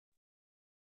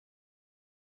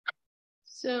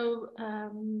So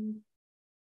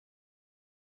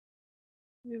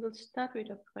we will start with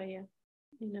a prayer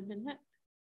in a minute.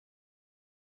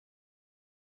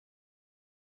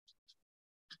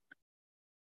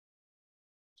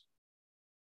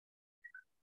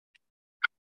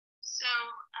 So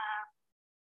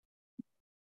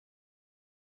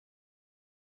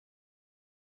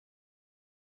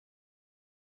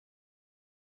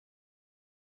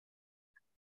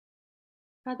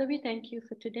Father, we thank you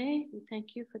for today. We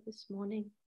thank you for this morning.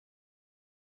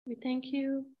 We thank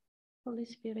you, Holy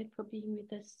Spirit, for being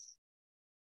with us.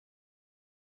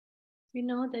 We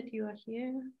know that you are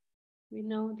here. We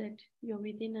know that you're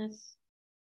within us.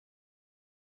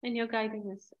 And you're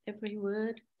guiding us. Every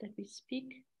word that we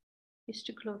speak is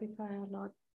to glorify our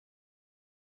Lord.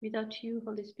 Without you,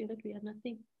 Holy Spirit, we are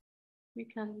nothing. We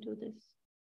can't do this.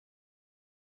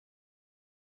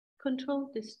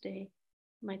 Control this day,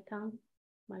 my tongue,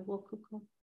 my vocal cord,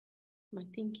 my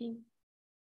thinking.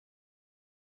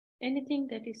 Anything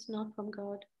that is not from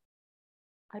God,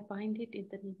 I bind it in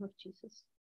the name of Jesus.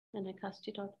 And I cast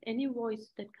it out. Any voice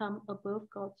that comes above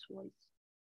God's voice,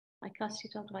 I cast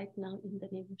it out right now in the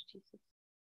name of Jesus.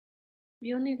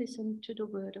 We only listen to the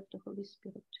word of the Holy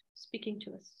Spirit speaking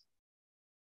to us.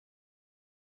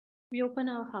 We open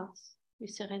our hearts. We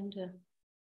surrender.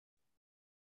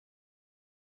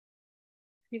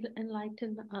 We will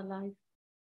enlighten our life.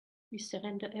 We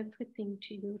surrender everything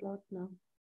to you, Lord, now.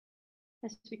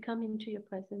 As we come into your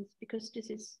presence, because this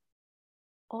is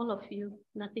all of you,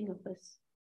 nothing of us.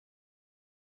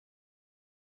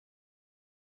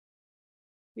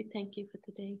 We thank you for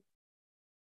today.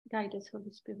 Guide us,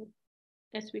 Holy Spirit,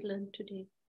 as we learn today.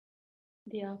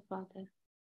 Dear Father,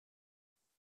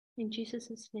 in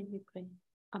Jesus' name we pray.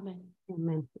 Amen.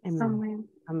 Amen. Amen.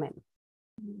 Amen.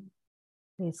 Amen.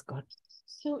 Praise God.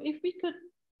 So if we could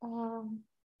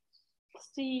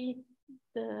see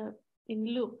in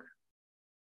Luke,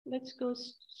 let's go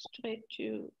straight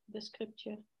to the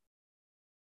scripture.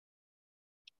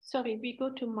 Sorry, we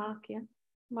go to Mark, yeah?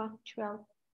 Mark 12,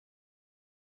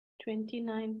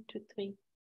 29 to 3.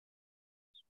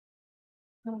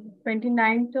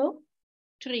 29 to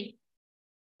 3.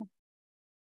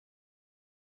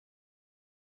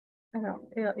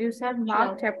 You said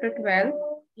Mark chapter 12.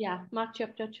 Yeah, Mark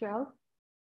chapter 12.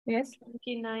 Yes.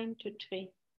 29 to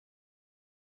 3.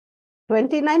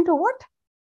 29 to what?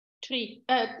 3.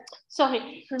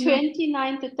 Sorry,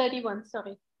 29 to 31.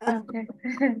 Sorry. Okay.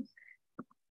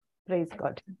 Praise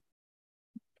God.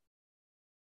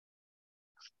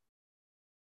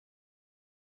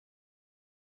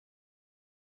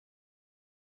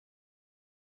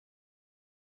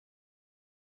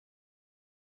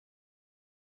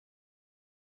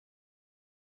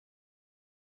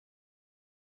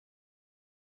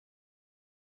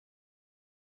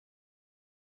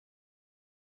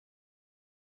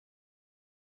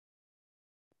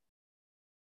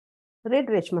 Read,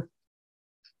 Reshma.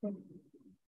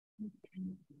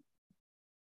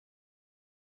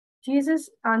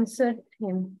 Jesus answered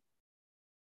him,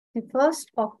 "The first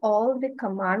of all the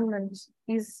commandments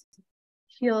is,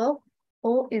 Hear,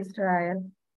 O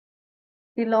Israel,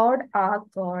 the Lord our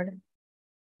God,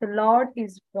 the Lord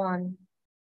is one,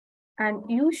 and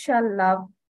you shall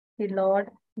love the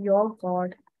Lord your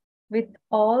God with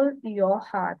all your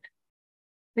heart,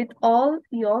 with all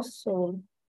your soul,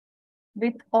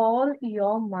 with all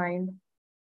your mind,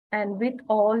 and with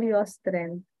all your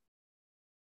strength.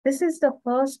 This is the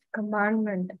first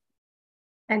commandment,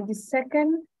 and the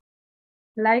second,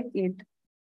 like it,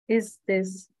 is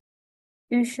this: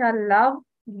 you shall love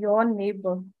your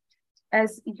neighbor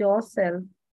as yourself.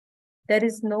 There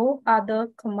is no other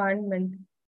commandment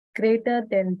greater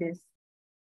than this."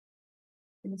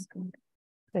 Praise God.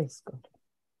 Praise God.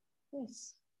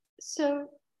 Yes. So,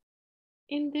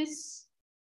 in this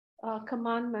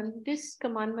commandment, this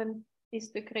commandment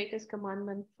is the greatest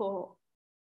commandment for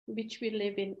which we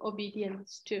live in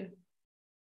obedience to.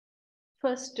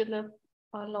 First, to love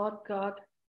our Lord God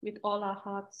with all our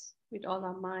hearts, with all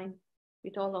our mind,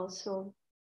 with all our soul.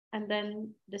 And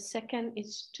then the second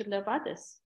is to love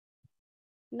others.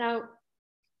 Now,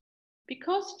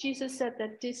 because Jesus said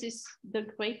that this is the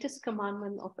greatest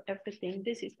commandment of everything,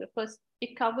 this is the first,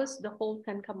 it covers the whole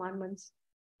 10 commandments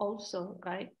also,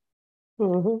 right?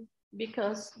 Mm-hmm.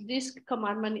 Because this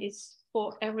commandment is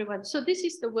for everyone. So this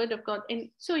is the word of God.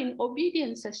 And so in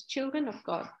obedience as children of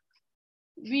God,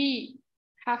 we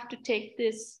have to take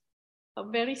this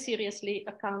very seriously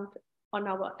account on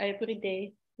our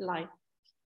everyday life.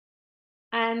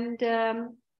 And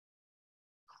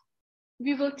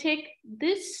we will take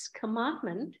this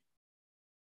commandment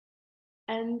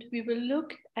and we will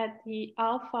look at the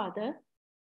Our Father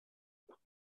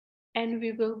and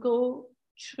we will go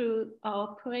through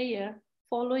our prayer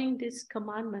following this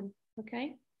commandment,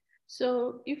 okay?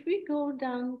 So if we go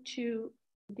down to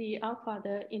the Our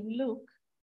Father in Luke,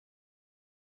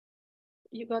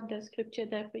 you got the scripture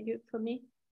there for me?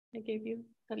 I gave you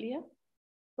earlier.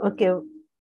 Okay.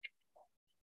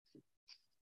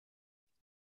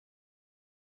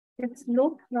 It's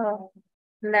Luke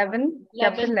 11,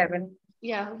 chapter 11.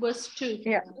 Yeah, verse 2.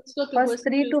 Yeah. Let's go to Verse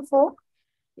 3 to 4.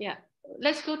 Yeah.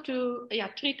 Let's go to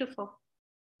 3 to 4.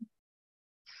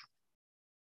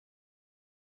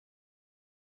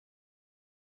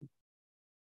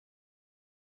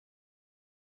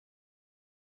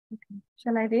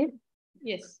 Shall I read?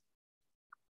 Yes.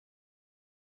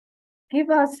 Give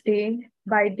us day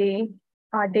by day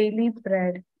our daily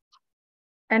bread,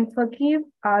 and forgive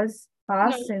us our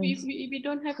No, sins. we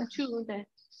don't have 2 there.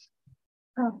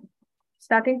 Oh,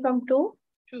 starting from 2?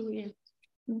 2, yeah.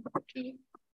 2.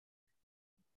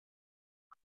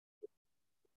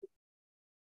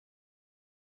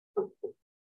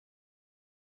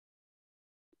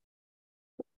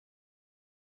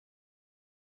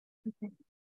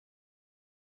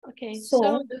 Okay,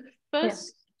 so the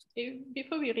first,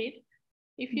 before we read,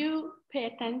 if you pay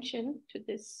attention to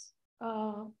this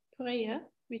prayer,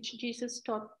 which Jesus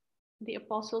taught the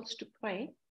apostles to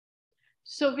pray,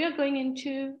 so we are going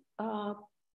into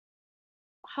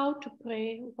how to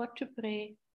pray, what to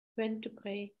pray, when to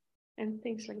pray, and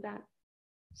things like that.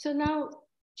 So now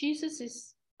Jesus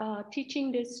is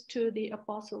teaching this to the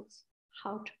apostles,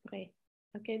 how to pray.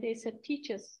 Okay, they said, teach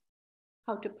us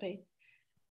how to pray.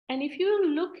 And if you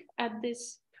look at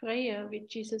this prayer which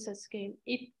Jesus has given,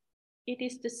 it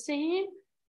is the same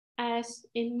as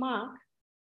in Mark,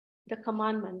 the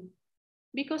commandment.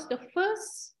 Because the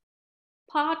first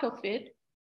part of it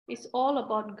is all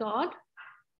about God,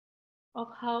 of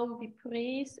how we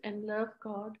praise and love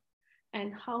God,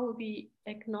 and how we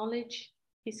acknowledge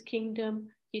His kingdom,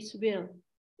 His will.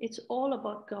 It's all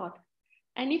about God.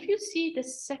 And if you see the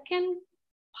second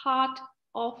part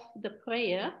of the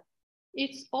prayer,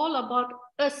 it's all about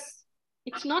us.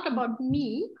 It's not about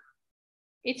me.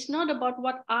 It's not about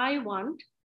what I want.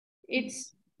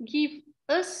 It's give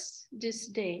us this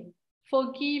day.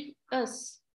 Forgive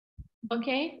us.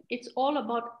 Okay? It's all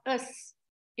about us.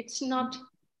 It's not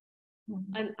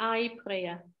an I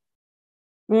prayer.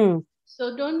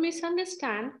 So don't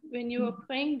misunderstand. When you are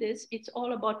praying this, it's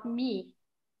all about me.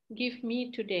 Give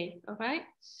me today, all right?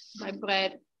 My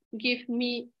bread. Forgive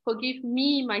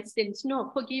me my sins. No,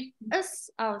 forgive us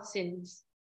our sins.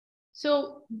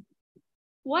 So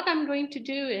what I'm going to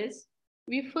do is,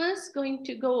 we're first going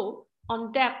to go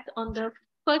on depth on the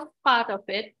first part of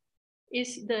it,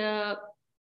 is the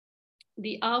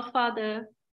Our Father,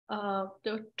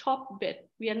 the top bit.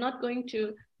 We are not going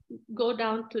to go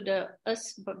down to the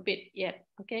us bit yet,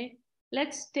 okay?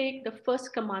 Let's take the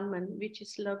first commandment, which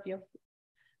is love your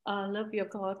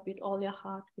God with all your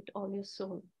heart, with all your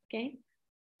soul, okay?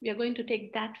 We are going to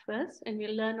take that first, and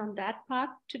we'll learn on that part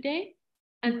today.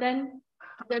 And then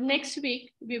the next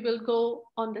week, we will go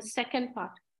on the second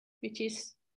part, which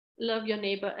is love your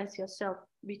neighbor as yourself,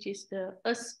 which is the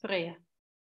us prayer,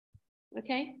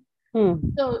 okay?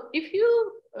 So if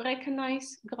you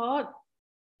recognize God,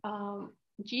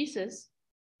 Jesus,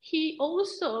 he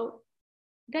also,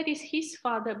 that is his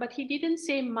Father, but he didn't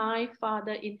say my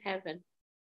Father in heaven.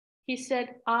 He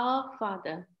said our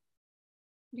Father.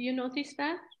 Do you notice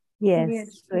that?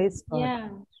 Yes. Praise God. Yeah.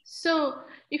 So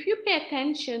if you pay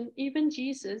attention, even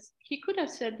Jesus, he could have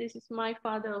said, this is my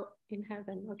Father in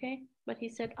heaven, okay? But he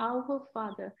said our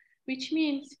Father, which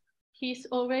means he's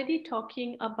already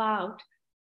talking about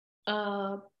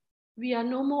we are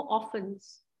no more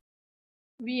orphans.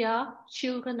 We are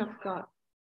children of God.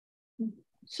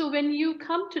 So when you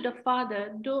come to the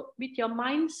Father, with your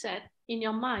mindset, in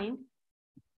your mind,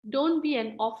 don't be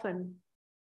an orphan,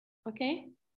 okay?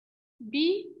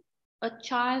 Be a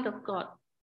child of God.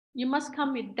 You must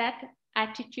come with that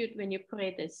attitude when you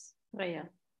pray this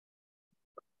prayer.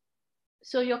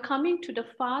 So you're coming to the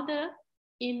Father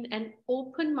in an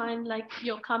open mind, like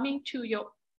you're coming to your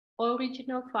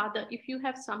original Father. If you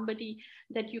have somebody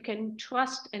that you can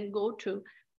trust and go to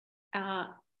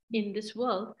in this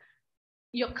world,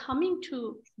 you're coming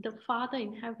to the Father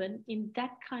in heaven in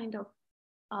that kind of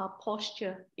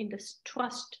posture, in this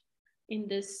trust, in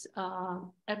this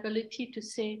ability to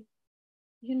say,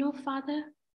 you know, Father,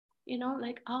 you know,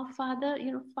 like our Father,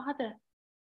 you know, Father,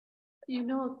 you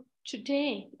know,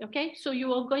 today, okay? So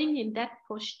you are going in that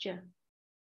posture.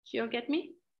 You get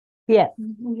me? Yeah.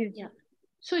 Yeah.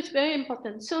 So it's very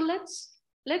important. So let's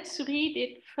read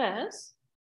it first.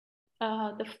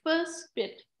 The first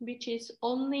bit, which is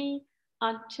only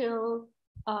until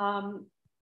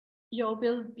your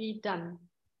will be done.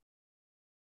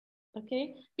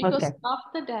 Okay, because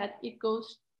after that it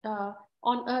goes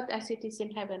on earth as it is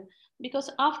in heaven.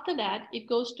 Because after that it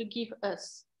goes to give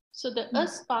us. So the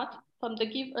us part, from the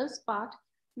give us part,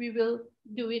 we will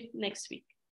do it next week.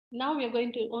 Now we are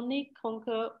going to only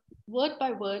conquer word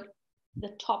by word the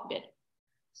top bit.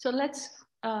 So let's,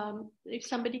 if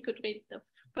somebody could read the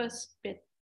first bit.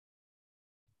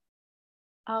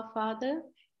 Our Father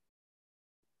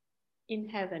in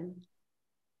heaven.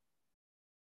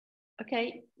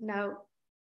 Okay, now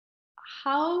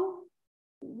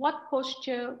what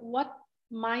posture, what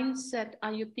mindset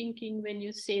are you thinking when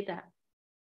you say that?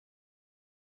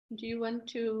 Do you want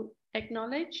to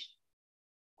acknowledge?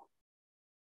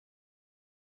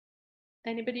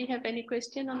 Anybody have any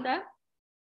question on that?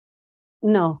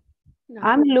 No. No.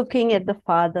 I'm looking at the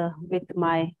Father with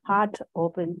my heart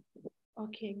open.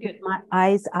 Okay, good. With my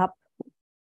eyes up,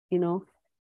 you know,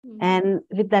 and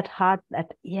with that heart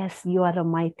that, yes, you are a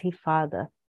mighty Father.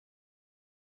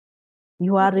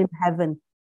 You are in heaven.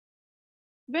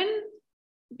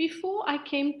 Before I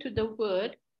came to the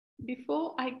word,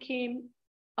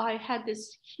 I had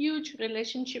this huge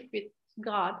relationship with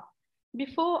God.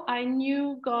 Before I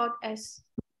knew God as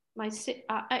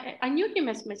I knew him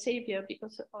as my savior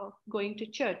because of going to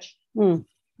church.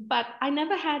 But I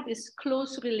never had this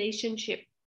close relationship.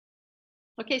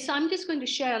 Okay, so I'm just going to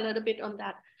share a little bit on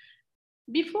that.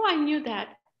 Before I knew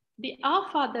that, the Our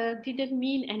Father didn't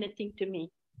mean anything to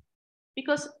me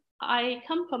because I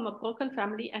come from a broken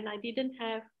family and I didn't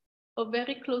have a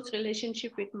very close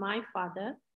relationship with my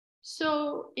father.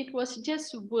 So it was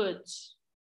just words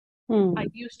I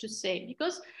used to say,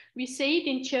 because we say it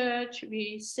in church,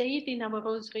 we say it in our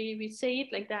rosary, we say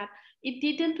it like that. It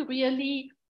didn't really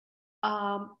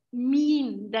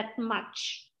mean that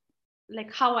much,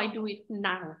 like how I do it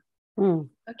now.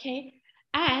 Okay.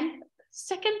 And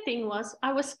second thing was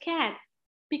I was scared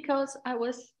because I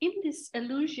was in this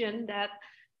illusion that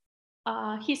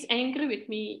he's angry with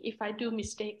me if I do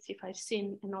mistakes, if I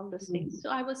sin and all those things. So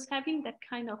I was having that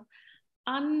kind of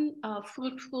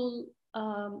unfruitful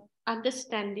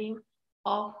understanding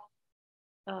of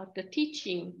the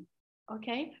teaching.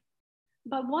 Okay.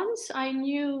 But once I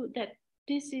knew that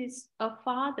this is a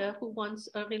father who wants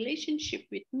a relationship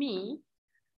with me,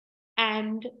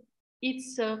 and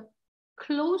it's a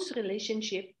close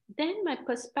relationship, then my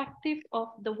perspective of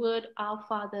the word Our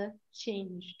Father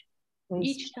changed.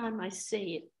 Each time I say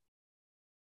it.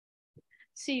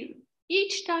 See,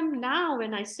 each time now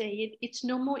when I say it, it's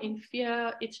no more in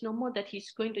fear. It's no more that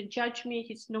he's going to judge me.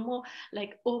 It's no more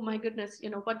like, oh my goodness,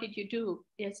 what did you do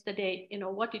yesterday?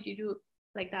 What did you do?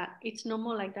 Like that. It's no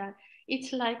more like that.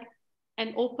 It's like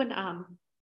an open arm,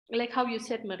 like how you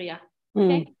said, Maria.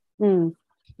 Okay.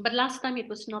 But last time it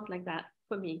was not like that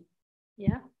for me.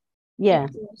 Yeah. Yeah.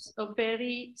 It was a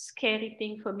very scary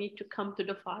thing for me to come to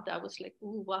the Father. I was like,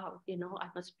 oh, wow, I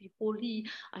must be holy.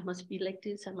 I must be like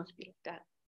this. I must be like that.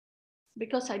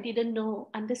 Because I didn't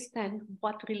understand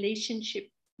what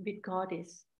relationship with God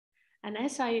is. And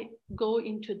as I go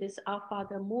into this Our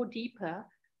Father more deeper,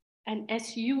 and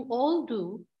as you all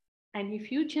do, and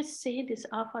if you just say this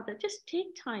Our Father, just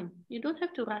take time. You don't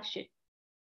have to rush it.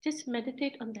 Just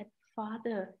meditate on that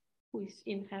Father who is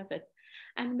in heaven.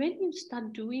 And when you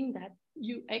start doing that,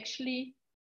 you actually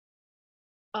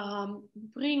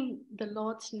bring the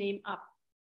Lord's name up.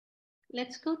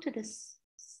 Let's go to this.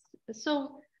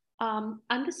 So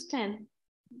understand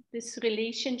this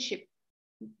relationship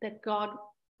that God,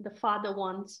 the Father,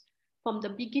 wants from the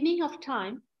beginning of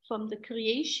time, from the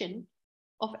creation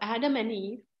of Adam and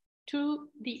Eve to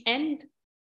the end.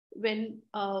 When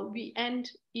we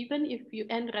end, even if you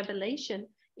end Revelation,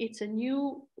 it's a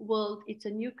new world, it's a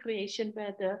new creation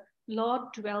where the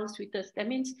Lord dwells with us. That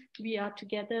means we are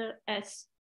together as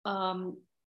a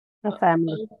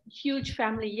family. A huge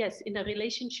family, yes, in a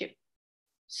relationship.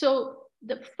 So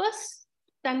the first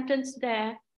sentence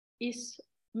there is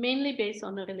mainly based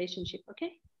on a relationship,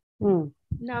 okay?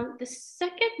 Now the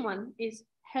second one is,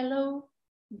 hallowed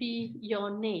be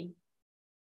your name.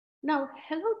 Now,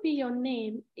 hallowed be your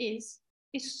name is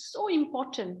so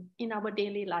important in our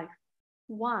daily life.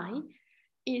 Why?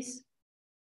 Is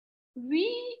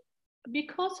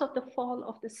because of the fall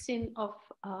of the sin of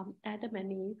Adam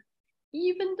and Eve,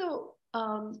 even though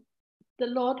the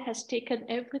Lord has taken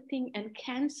everything and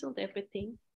canceled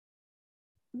everything,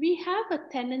 we have a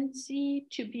tendency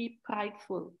to be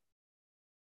prideful.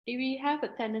 We have a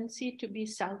tendency to be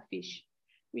selfish.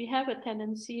 We have a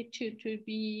tendency to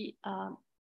be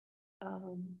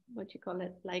what you call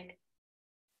it, like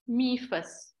me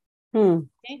first.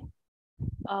 Okay.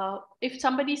 If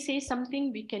somebody says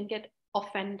something, we can get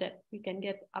offended, we can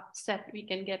get upset,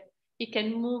 it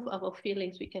can move our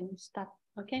feelings, we can start,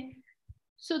 okay?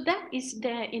 So that is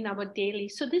there in our daily.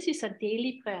 So this is a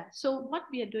daily prayer. So what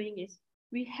we are doing is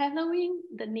we hallowing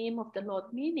the name of the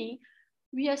Lord, meaning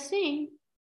we are saying,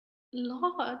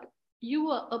 Lord, you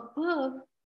are above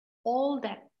all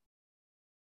that.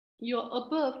 You're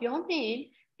above, your name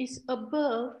is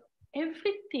above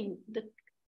everything,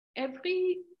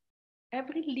 every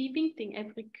living thing,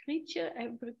 every creature,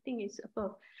 everything is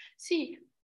above. See,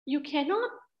 you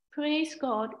cannot praise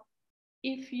God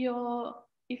if you're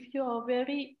a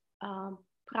very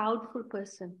proudful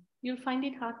person. You'll find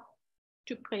it hard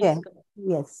to praise God.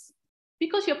 Yes.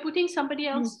 Because you're putting somebody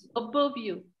else above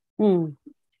you. Mm.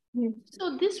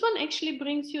 So this one actually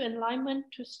brings you alignment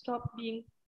to stop being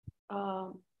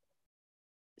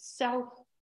self,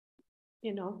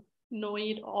 know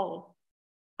it all.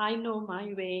 I know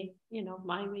my way,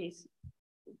 my way is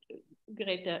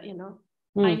greater, I know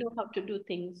how to do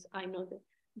things, I know that.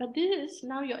 But this,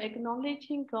 now you're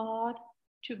acknowledging God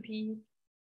to be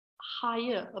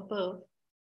higher above,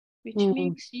 which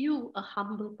makes you a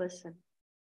humble person.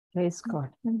 Praise God.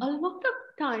 A lot of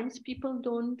times people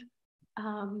don't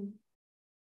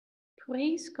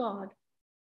praise God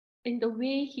in the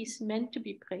way he's meant to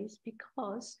be praised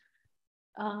because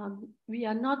we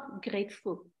are not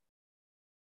grateful.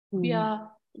 We are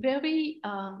very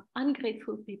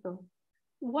ungrateful people.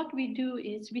 What we do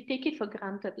is we take it for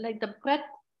granted, like the breath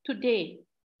today,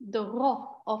 the raw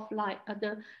of life,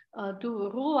 the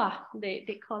ruah,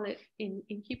 they call it in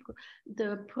Hebrew,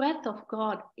 the breath of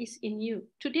God is in you.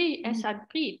 Today, as I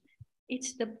breathe,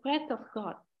 it's the breath of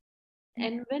God.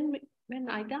 And when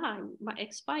I die, my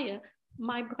expire,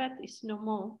 my breath is no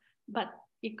more, but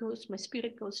it goes, my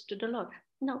spirit goes to the Lord.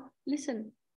 Now,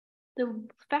 listen, the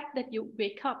fact that you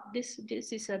wake up, this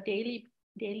is a daily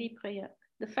prayer.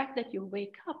 The fact that you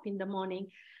wake up in the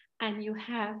morning and you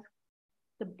have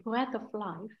the breath of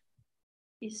life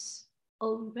is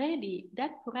already,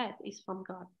 that breath is from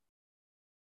God.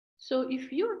 So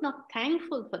if you're not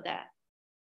thankful for that,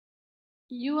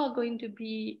 you are going to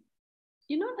be,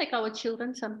 like our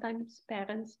children, sometimes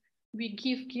parents, we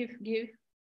give,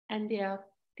 and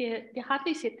they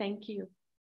hardly say thank you.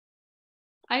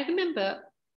 I remember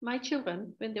my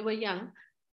children, when they were young,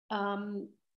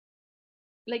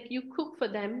 like you cook for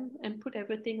them and put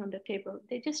everything on the table.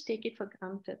 They just take it for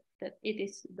granted that it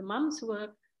is the mom's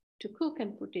work to cook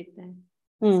and put it there.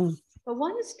 But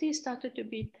once they started to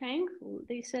be thankful,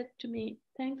 they said to me,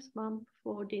 thanks, Mom,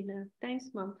 for dinner. Thanks,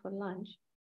 Mom, for lunch.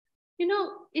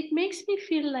 It makes me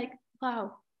feel like,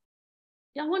 wow,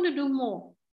 I want to do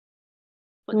more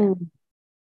for them.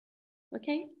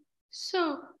 Okay?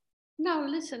 So now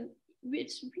listen,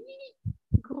 it's we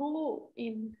grow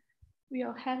in, we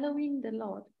are hallowing the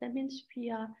Lord. That means we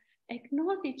are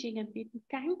acknowledging and being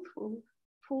thankful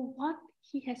for what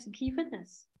he has given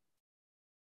us.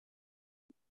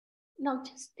 Now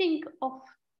just think of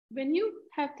when you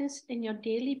have this in your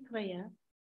daily prayer,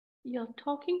 you're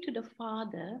talking to the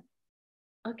Father,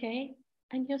 okay?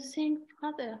 And you're saying,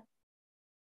 Father,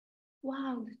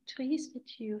 wow, the trees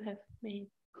that you have made,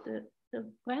 the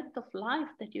breath of life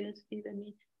that you have given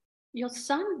me, your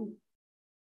Son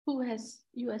who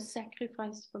you have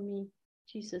sacrificed for me,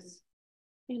 Jesus,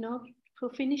 for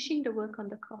finishing the work on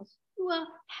the cross. You are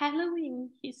hallowing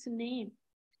his name.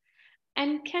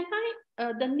 And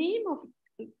the name of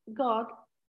God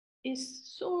is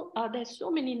so, there's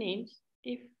so many names.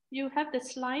 If you have the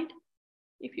slide,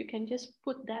 if you can just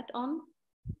put that on,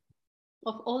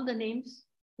 of all the names.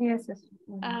 Yes.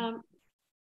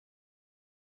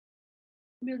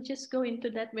 We'll just go into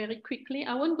that very quickly.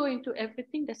 I won't go into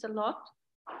everything, there's a lot.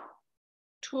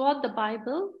 Throughout the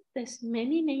Bible, there's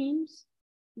many names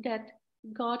that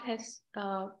God has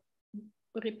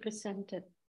represented,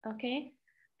 okay?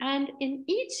 And in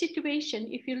each situation,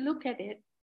 if you look at it,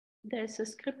 there's a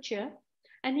scripture,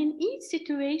 and in each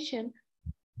situation,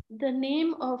 the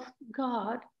name of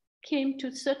God came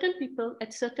to certain people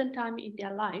at certain time in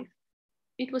their life.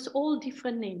 It was all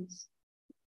different names,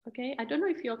 okay? I don't know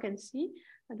if you all can see.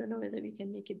 I don't know whether we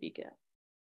can make it bigger.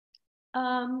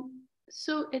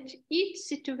 So at each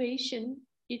situation,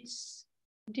 it's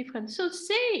different. So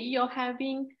say you're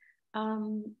having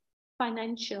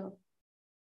financial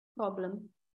problem,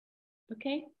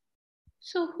 okay?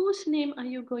 So whose name are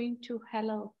you going to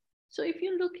hallow? So if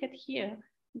you look at here,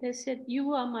 they said,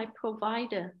 you are my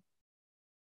provider.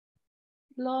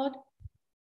 Lord,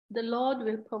 the Lord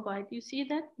will provide. You see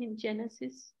that in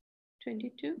Genesis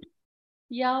 22?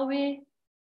 Yahweh.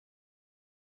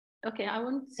 Okay, I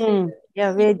won't say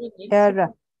Yahweh.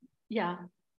 Yeah,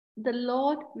 the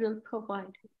Lord will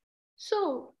provide.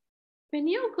 So when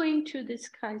you're going through this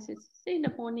crisis, say in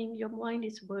the morning, your mind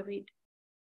is worried,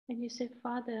 and you say,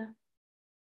 Father,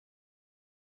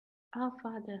 our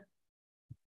Father,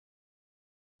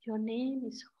 your name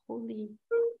is holy,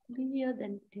 holier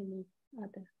than any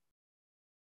other.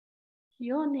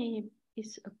 Your name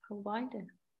is a provider.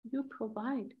 You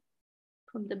provide.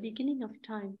 From the beginning of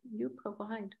time, you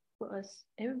provide for us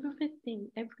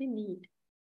everything, every need.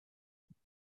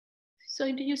 So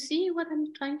do you see what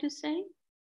I'm trying to say?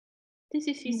 This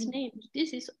is his name.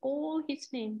 This is all his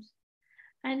names.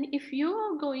 And if you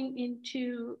are going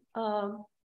into a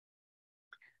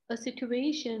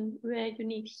situation where you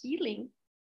need healing,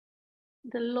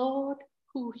 the Lord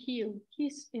who heals,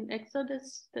 he's in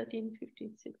Exodus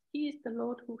 13:56. He is the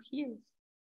Lord who heals.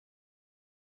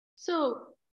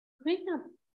 So bring up,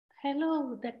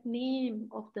 hello, that name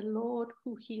of the Lord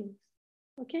who heals.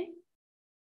 Okay?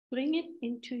 Bring it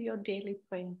into your daily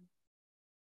prayer.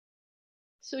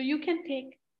 So you can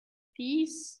take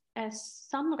these as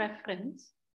some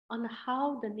reference on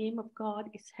how the name of God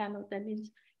is hallowed. That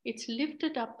means it's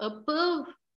lifted up above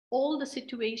all the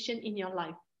situation in your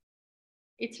life.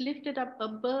 It's lifted up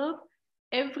above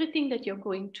everything that you're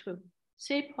going through.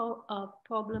 Say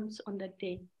problems on that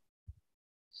day.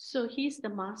 So he's the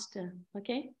master,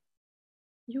 okay?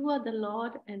 You are the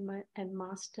Lord and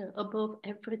master above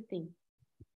everything.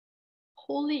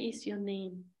 Holy is your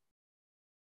name,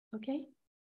 okay?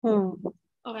 All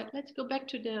right, let's go back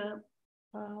to the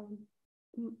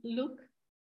Luke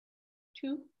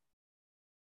 2.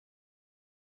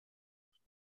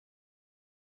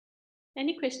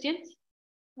 Any questions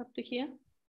up to here?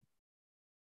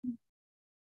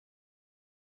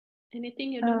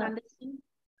 Anything you don't understand?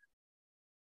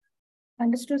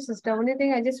 Understood, sister. Only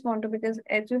thing I just want to, because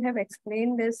as you have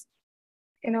explained this,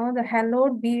 the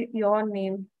hallowed be your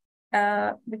name,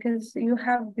 because you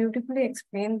have beautifully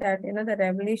explained that, the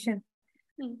revelation.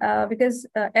 Because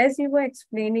as you were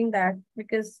explaining that,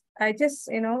 because I just,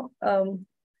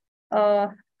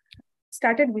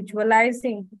 started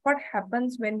visualizing what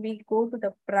happens when we go to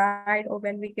the pride, or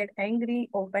when we get angry,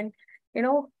 or when,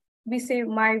 we say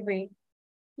my way.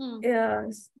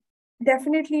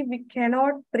 Definitely we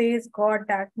cannot praise God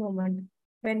that moment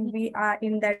when we are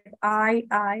in that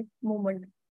I moment.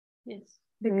 Yes.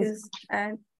 Because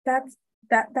and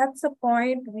that's a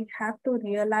point we have to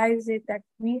realize it, that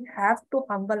we have to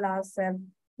humble ourselves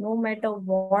no matter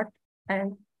what,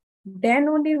 and then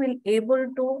only we'll able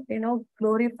to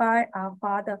glorify our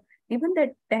Father. Even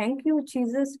that thank you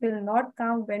Jesus will not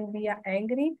come when we are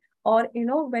angry, or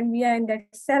when we are in that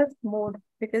self mode.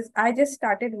 Because I just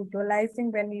started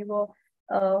visualizing when we were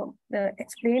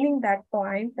explaining that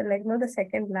point, like the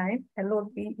second line,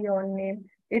 hallowed be your name.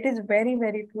 It is very,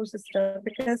 very true, sister,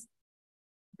 because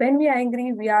when we are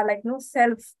angry, we are like no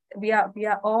self. We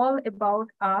are all about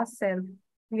ourselves.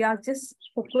 We are just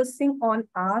focusing on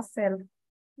ourselves.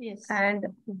 Yes. And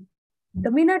the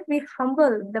minute we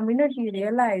humble, the minute we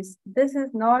realize this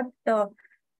is not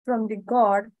from the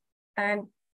God, and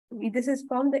this is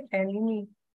from the enemy,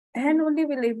 and only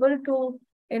we'll able to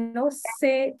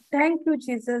say thank you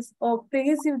Jesus, or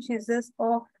praise you Jesus,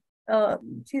 or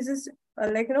Jesus,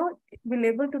 we'll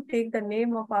able to take the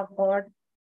name of our God,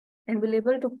 and we'll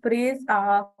able to praise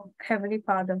our Heavenly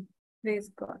Father. Praise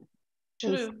God.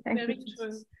 True, very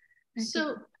true.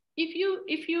 So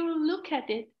if you look at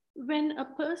it, when a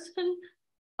person,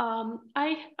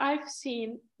 I've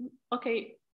seen,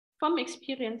 okay, from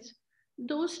experience,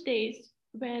 those days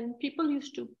when people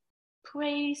used to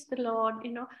praise the Lord,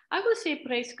 I will say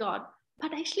praise God,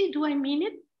 but actually, do I mean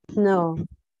it? No.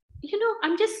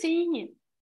 I'm just saying it.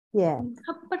 Yeah.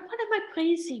 But what am I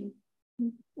praising?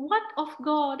 What of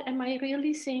God am I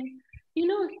really saying?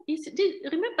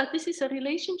 Remember, this is a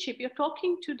relationship. You're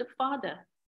talking to the Father.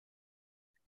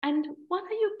 And what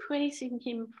are you praising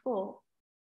him for?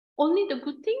 Only the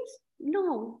good things?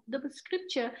 No, the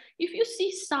scripture, if you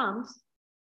see Psalms,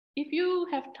 if you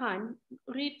have time,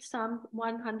 read Psalm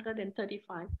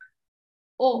 135,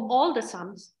 or all the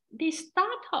Psalms. They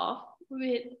start off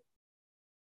with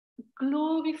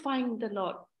glorifying the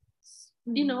Lord,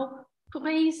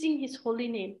 praising his holy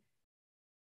name.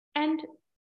 And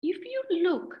if you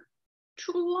look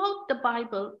throughout the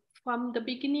Bible, from the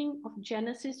beginning of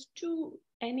Genesis to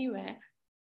anywhere,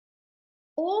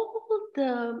 all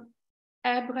the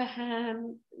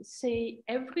Abraham, say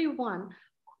everyone,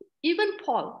 even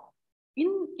Paul,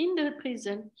 in the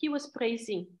prison, he was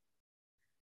praising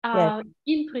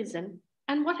in prison.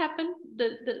 And what happened?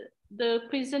 The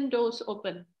prison doors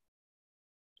open.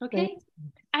 Okay?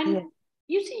 And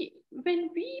you see, when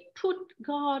we put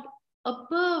God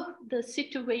above the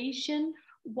situation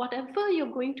whatever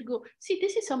you're going to go, see,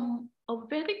 this is a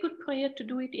very good prayer to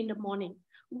do it in the morning.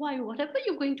 Why? Whatever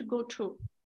you're going to go through,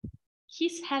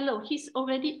 he's hello, he's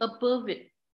already above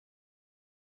it.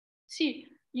 See,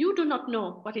 you do not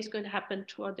know what is going to happen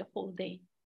throughout the whole day.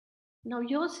 Now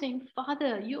you're saying,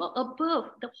 Father, you are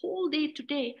above the whole day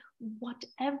today,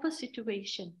 whatever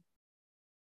situation,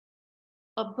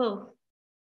 above.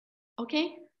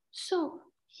 Okay? So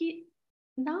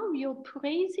now you're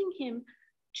praising him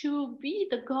to be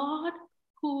the God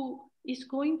who is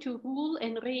going to rule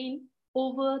and reign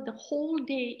over the whole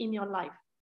day in your life.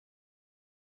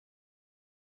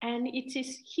 And it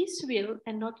is his will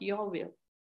and not your will.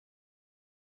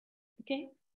 Okay?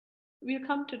 We'll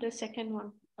come to the second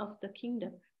one of the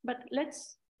kingdom. But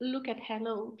let's look at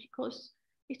hello, because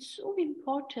it's so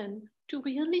important to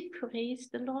really praise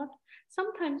the Lord.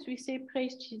 Sometimes we say,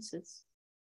 praise Jesus.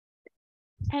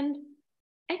 And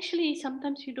actually,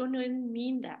 sometimes you don't even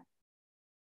mean that.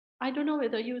 I don't know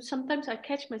whether sometimes I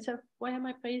catch myself, why am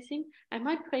I praising? Am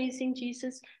I praising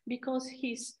Jesus because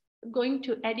he's going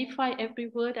to edify every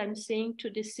word I'm saying to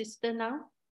this sister now,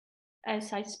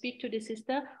 as I speak to this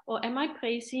sister? Or am I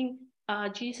praising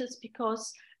Jesus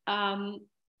because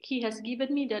he has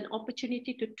given me the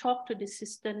opportunity to talk to this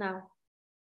sister now?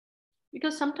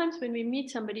 Because sometimes when we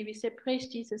meet somebody, we say, praise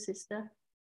Jesus, sister.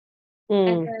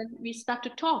 And then we start to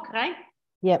talk, right?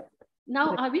 Yep.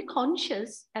 Now, are we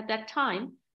conscious at that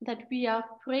time that we are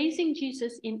praising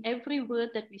Jesus in every word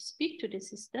that we speak to the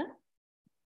sister?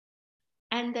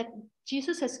 And that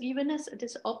Jesus has given us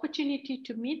this opportunity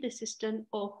to meet the sister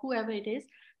or whoever it is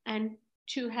and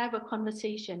to have a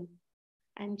conversation.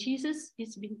 And Jesus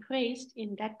is being praised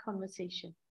in that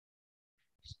conversation.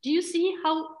 Do you see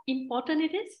how important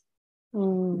it is?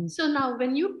 So now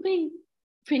when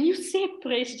you say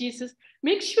praise Jesus,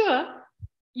 make sure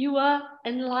you are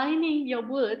aligning your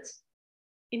words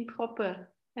in proper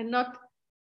and not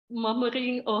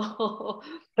murmuring or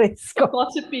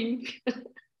gossiping.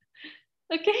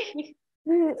 Okay?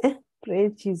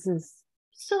 Praise Jesus.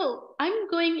 So I'm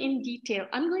going in detail.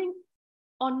 I'm going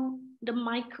on the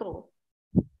micro.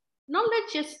 Now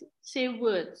let's just say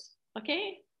words.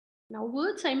 Okay? Now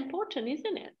words are important,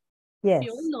 isn't it? Yes. We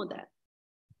all know that.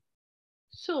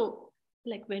 So,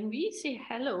 like when we say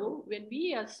hello, when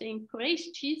we are saying praise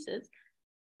Jesus,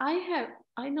 I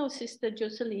know Sister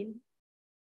Jocelyn,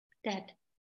 that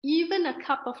even a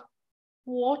cup of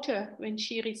water when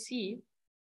she received,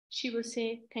 she will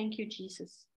say, thank you,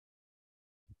 Jesus.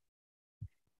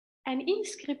 And in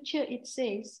scripture, it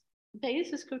says, there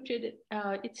is a scripture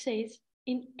that it says,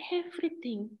 in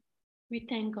everything we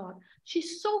thank God.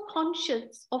 She's so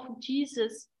conscious of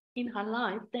Jesus in her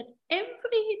life that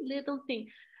every little thing,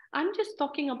 I'm just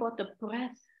talking about the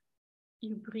breath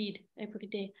you breathe every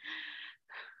day,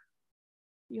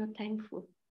 you're thankful.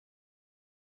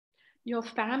 Your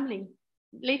family,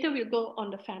 later we'll go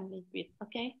on the family bit,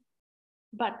 okay?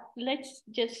 But let's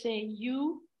just say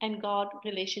you and God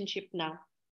relationship now.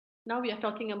 Now we are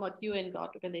talking about you and God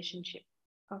relationship,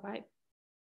 all right?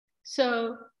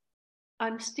 So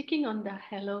I'm sticking on the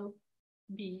hello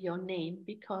be your name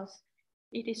because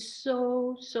it is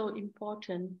so, so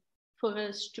important for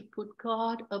us to put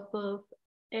God above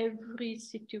every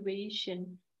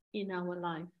situation in our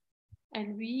life.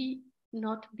 And we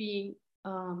not being,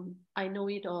 I know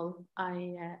it all.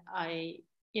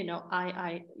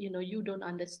 You don't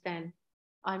understand.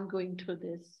 I'm going through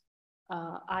this.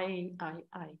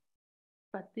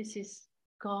 But this is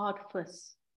God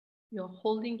first. You're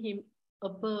holding him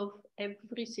above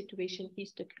every situation.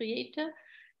 He's the creator.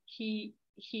 He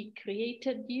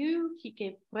created you. He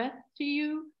gave breath to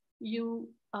you. You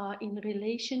are in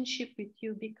relationship with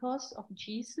you because of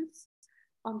Jesus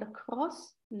on the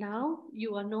cross. Now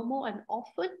you are no more an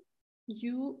orphan.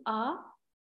 You are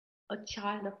a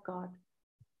child of God.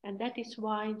 And that is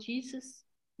why Jesus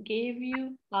gave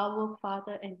you our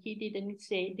Father, and he didn't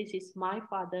say, this is my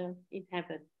Father in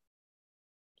heaven.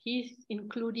 He's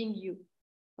including you.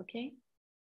 Okay?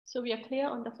 So we are clear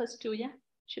on the first two, yeah?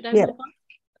 Should I move on?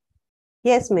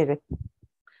 Yes, Mary.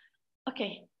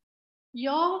 Okay.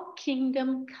 Your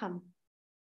kingdom come.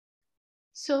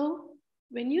 So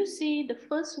when you see the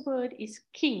first word is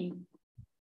king,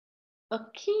 a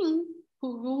king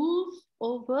who rules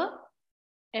over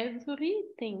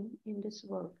everything in this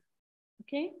world.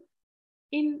 Okay?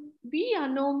 We are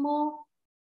no more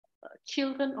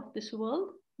children of this world.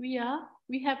 We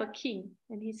have a king,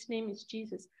 and his name is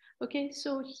Jesus. Okay,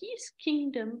 so his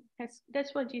kingdom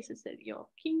that's what Jesus said, your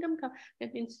kingdom come.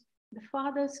 That means the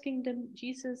Father's kingdom,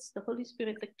 Jesus, the Holy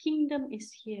Spirit, the kingdom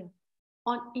is here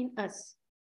in us.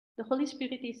 The Holy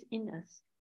Spirit is in us.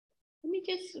 Let me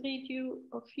just read you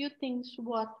a few things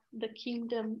what the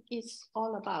kingdom is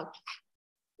all about.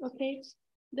 Okay,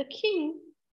 the king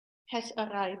has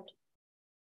arrived.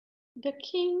 The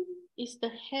king is the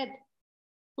head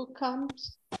who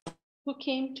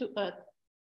came to earth.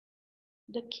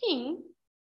 The king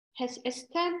is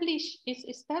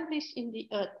established in the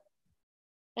earth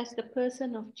as the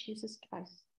person of Jesus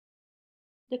Christ.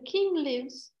 The king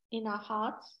lives in our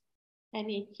hearts and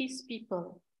in his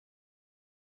people.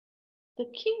 The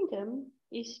kingdom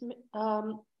is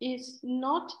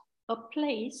not a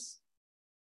place.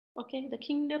 Okay, the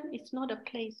kingdom is not a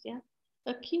place. Yeah,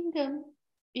 a kingdom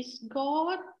is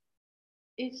God.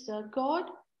 Is God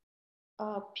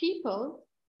people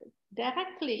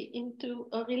directly into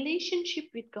a relationship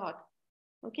with God.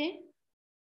 Okay,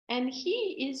 and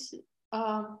he is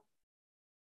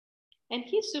and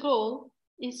his role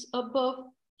is above.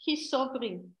 He's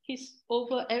sovereign. He's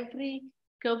over every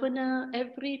governor,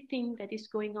 everything that is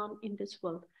going on in this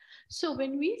world. So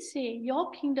when we say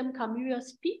your kingdom come, we are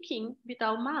speaking with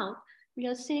our mouth. We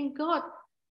are saying, God,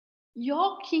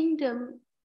 your kingdom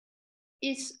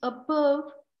is above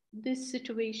this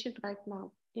situation right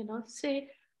now. You know, say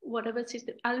whatever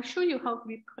system. I'll show you how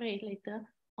we pray later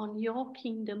on your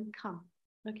kingdom come.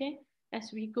 Okay,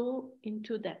 as we go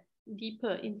into that,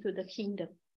 deeper into the kingdom.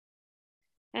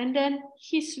 And then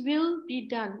his will be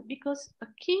done, because a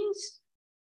king's,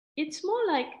 it's more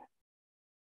like,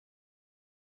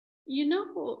 you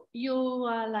know, you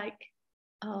are like,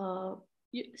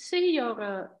 you say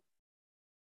you're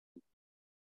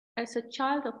as a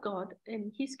child of God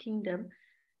in his kingdom,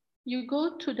 you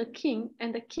go to the king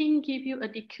and the king give you a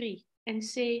decree and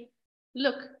say,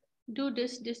 look, do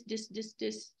this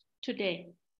today.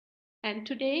 And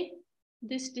today,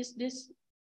 this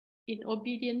in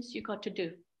obedience you got to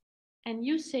do. And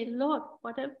you say, Lord,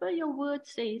 whatever your word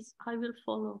says, I will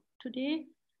follow. Today,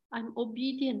 I'm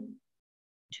obedient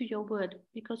to your word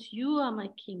because you are my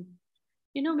king.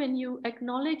 You know, when you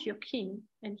acknowledge your king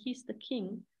and he's the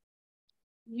king,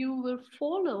 you will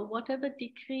follow whatever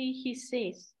decree he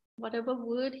says, whatever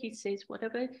word he says,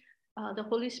 whatever the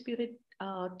Holy Spirit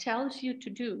tells you to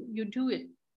do, you do it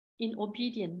in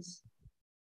obedience.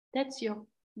 That's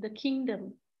the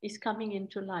kingdom is coming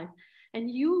into life. And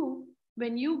you,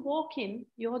 when you walk in,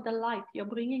 you're the light. You're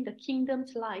bringing the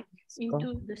kingdom's light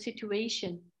into the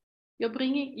situation.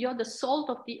 You're the salt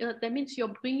of the earth. That means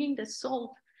you're bringing the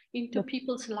salt into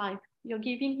people's life. You're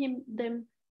giving them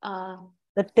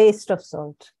the taste of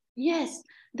salt. Yes,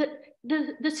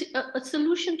 a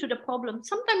solution to the problem.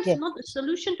 Sometimes not a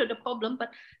solution to the problem,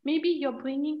 but maybe you're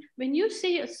bringing, when you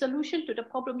say a solution to the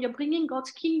problem, you're bringing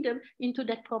God's kingdom into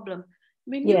that problem.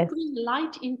 When you bring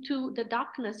light into the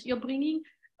darkness, you're bringing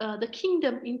the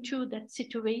kingdom into that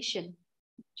situation.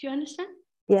 Do you understand?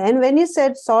 Yeah, and when you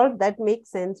said salt, that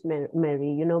makes sense,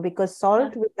 Mary, you know, because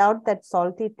salt without that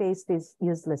salty taste is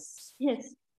useless.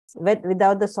 Yes.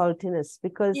 Without the saltiness,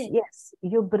 because yes,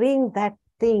 you bring that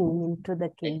thing into the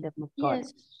kingdom of God.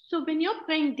 Yes. So when you're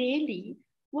praying daily,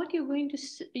 what you're going to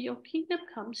see, your kingdom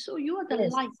comes. So you are the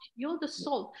light, you're the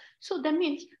salt. So that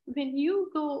means when you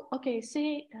go, okay,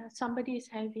 say somebody is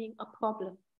having a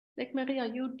problem. Like Maria,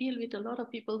 you deal with a lot of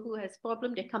people who has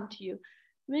problem, they come to you.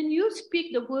 When you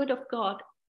speak the word of God,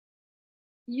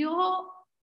 you're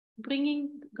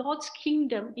bringing God's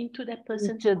kingdom into that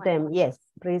person's into life. them. Yes,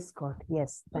 praise God.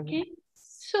 Yes. Okay.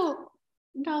 So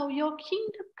now your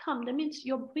kingdom come. That means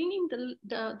you're bringing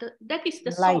that is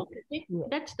the light. salt. Okay? Yes.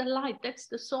 That's the light. That's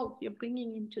the salt you're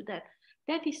bringing into that.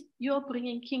 That is, you're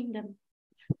bringing kingdom.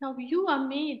 Now you are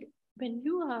made, when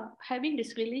you are having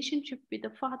this relationship with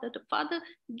the Father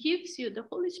gives you, the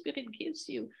Holy Spirit gives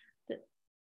you the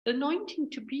anointing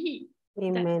to be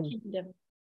that kingdom.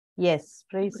 Yes,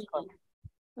 praise God.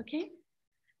 Okay.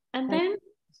 And then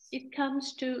it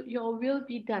comes to your will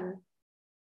be done.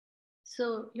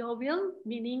 So your will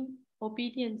meaning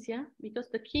obedience, yeah? Because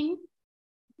the king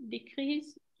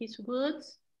decrees, his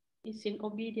words is in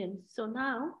obedience. So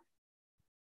now,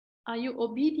 are you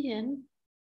obedient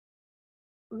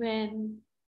when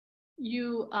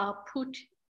you are put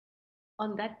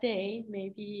on that day,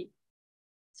 maybe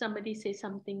somebody says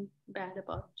something bad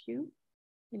about you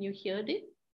and you heard it?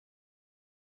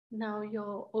 Now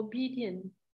you're obedient.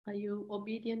 Are you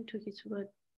obedient to his word,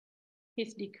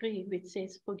 his decree, which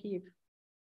says forgive?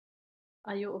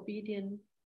 Are you obedient?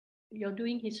 You're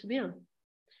doing his will.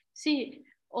 See,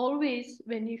 always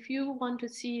if you want to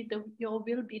see your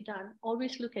will be done,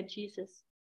 always look at Jesus.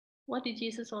 What did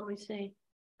Jesus always say?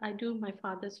 I do my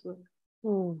Father's work.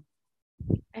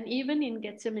 And even in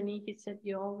Gethsemane, he said,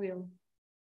 your will,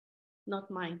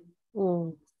 not mine.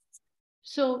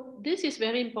 So this is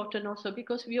very important also,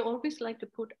 because we always like to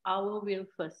put our will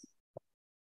first.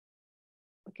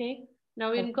 Okay.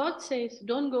 Now, when God says,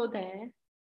 don't go there,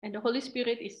 and the Holy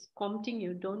Spirit is prompting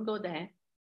you, don't go there.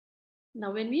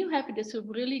 Now, when we have this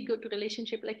really good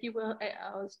relationship, like you were,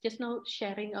 I was just now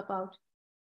sharing about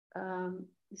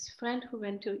this friend who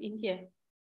went to India.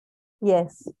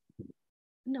 Yes.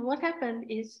 Now, what happened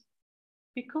is,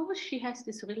 because she has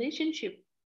this relationship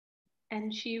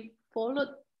and she followed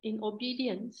in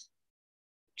obedience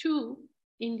to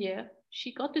India,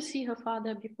 she got to see her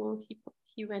father before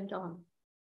he went on.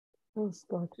 Praise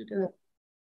God. To the...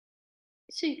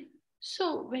 See,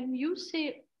 so when you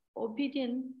say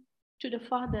obedient to the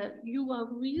Father, you are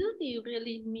really,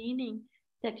 really meaning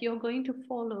that you're going to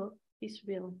follow His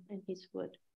will and His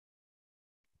word.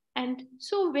 And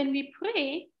so when we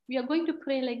pray, we are going to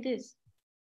pray like this: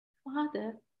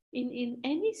 Father, in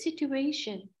any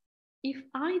situation, if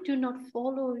I do not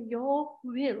follow your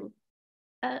will,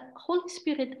 Holy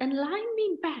Spirit, align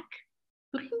me back,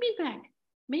 bring me back,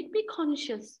 make me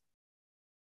conscious,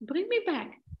 bring me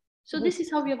back. So this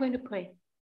is how we are going to pray.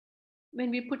 When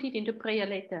we put it into prayer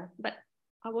later, but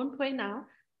I won't pray now.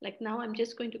 Like now, I'm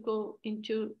just going to go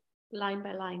into line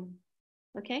by line.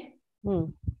 Okay.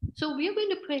 So we are going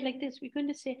to pray like this. We're going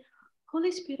to say,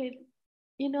 Holy Spirit,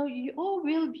 your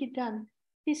will be done.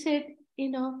 He said,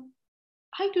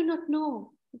 I do not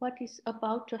know what is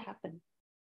about to happen.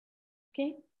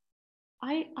 Okay.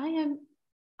 I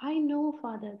know,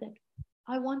 Father, that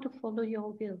I want to follow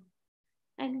your will.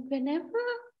 And whenever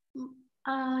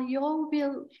your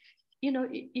will,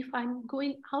 if I'm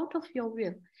going out of your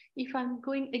will, if I'm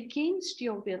going against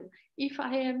your will, if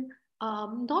I am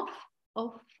not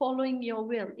following your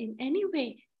will in any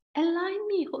way, align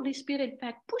me, Holy Spirit,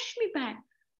 back, push me back,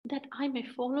 that I may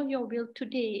follow your will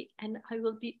today and I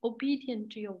will be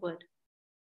obedient to your word.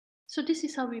 So this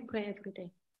is how we pray every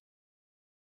day.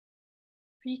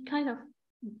 We kind of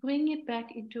bring it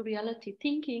back into reality,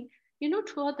 thinking,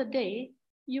 throughout the day,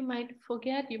 you might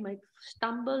forget, you might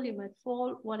stumble, you might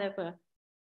fall, whatever.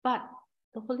 But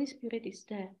the Holy Spirit is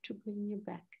there to bring you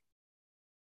back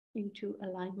into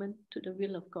alignment to the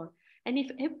will of God. And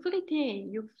if every day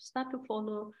you start to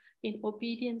follow in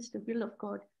obedience the will of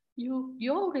God,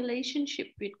 your relationship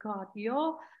with God,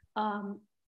 your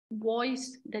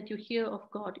voice that you hear of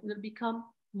God will become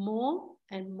more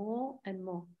and more and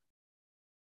more.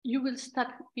 You will start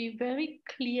to be very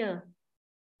clear.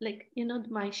 Like,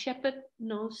 my shepherd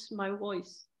knows my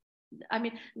voice. I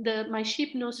mean, my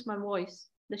sheep knows my voice,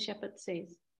 the shepherd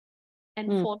says,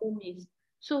 and follow me.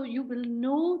 So you will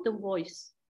know the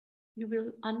voice. You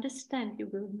will understand, you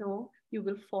will know, you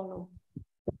will follow.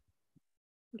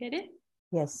 Get it?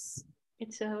 Yes.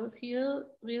 It's a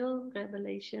real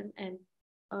revelation. And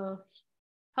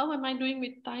how am I doing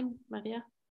with time, Maria?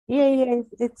 Yeah,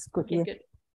 it's good. Okay, good.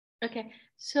 Okay,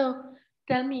 so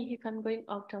tell me if I'm going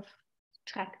out of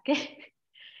track, okay?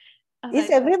 Is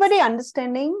everybody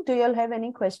understanding? Do you all have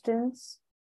any questions?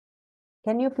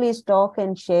 Can you please talk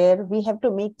and share? We have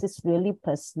to make this really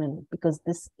personal, because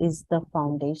this is the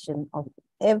foundation of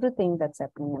everything that's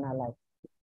happening in our life.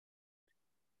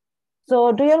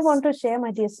 So do you all want to share,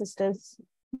 my dear sisters?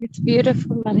 It's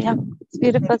beautiful, Maria. It's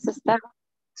beautiful, sister.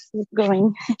 Keep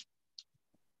going.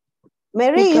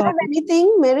 Mary, you have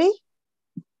anything, Mary?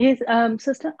 Yes,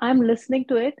 sister, I'm listening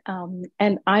to it,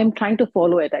 and I'm trying to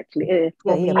follow it, actually.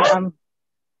 For me,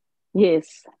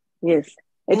 yes. It's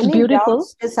any beautiful.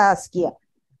 Doubts, just ask, yeah.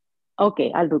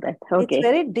 Okay, I'll do that. Okay. It's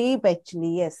very deep,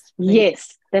 actually, yes.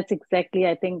 Yes, that's exactly,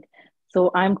 I think. So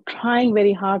I'm trying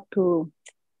very hard to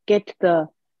get the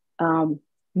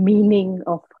meaning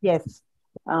of... Yes.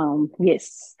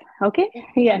 Yes. Okay.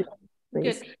 Yeah.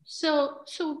 Good. So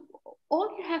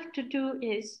all you have to do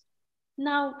is,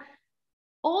 now,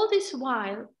 all this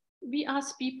while, we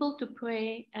ask people to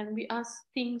pray and we ask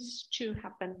things to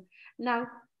happen. Now,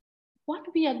 what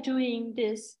we are doing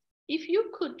this, if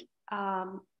you could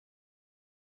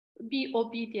be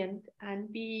obedient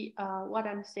and be, what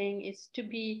I'm saying is to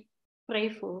be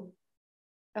prayerful.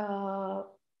 I'm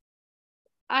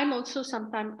also,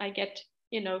 sometimes I get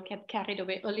carried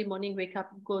away, early morning, wake up,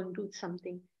 go and do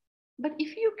something. But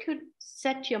if you could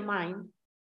set your mind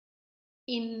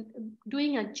in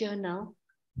doing a journal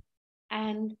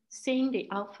and saying the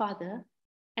Our Father,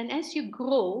 and as you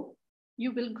grow,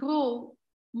 you will grow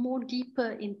more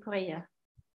deeper in prayer.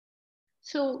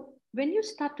 So when you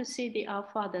start to say the Our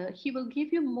Father, He will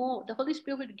give you more, the Holy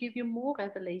Spirit will give you more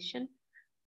revelation,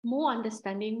 more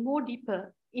understanding, more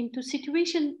deeper into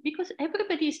situation, because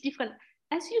everybody is different.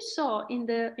 As you saw in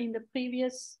the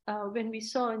previous, when we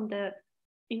saw in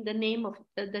the name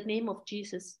of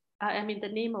Jesus, the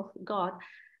name of God,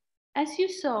 as you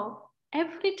saw,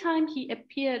 every time he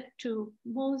appeared to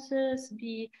Moses,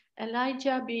 be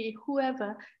Elijah, be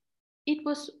whoever, it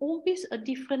was always a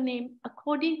different name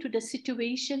according to the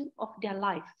situation of their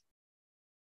life.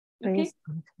 Okay?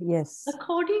 Yes.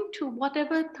 According to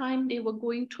whatever time they were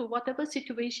going through, whatever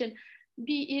situation,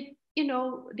 be it, you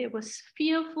know, they were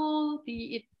fearful,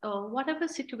 be it whatever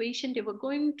situation they were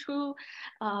going through,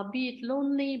 be it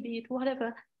lonely, be it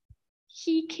whatever,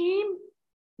 he came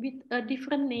with a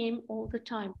different name all the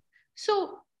time.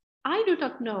 So I do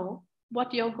not know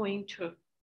what you're going through.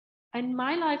 And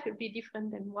my life will be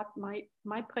different than what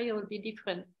my prayer will be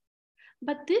different.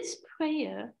 But this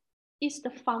prayer is the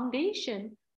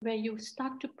foundation where you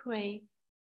start to pray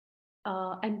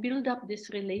and build up this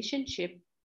relationship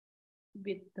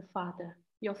with the Father,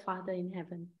 your Father in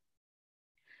heaven.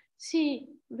 See,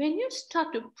 when you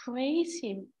start to praise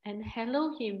Him and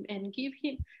hallow Him and give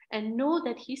Him and know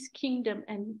that His kingdom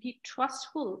and be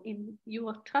trustful in, you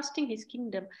are trusting His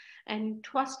kingdom and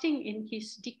trusting in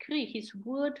His decree, His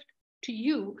word to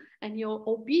you, and you're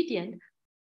obedient,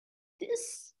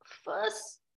 this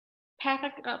first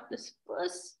paragraph, this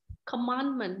first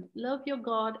commandment, love your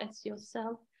God as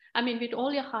yourself, I mean, with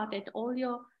all your heart and all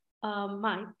your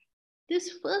mind, this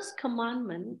first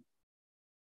commandment,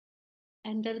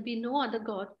 and there'll be no other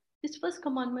God, this first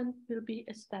commandment will be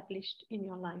established in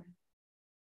your life.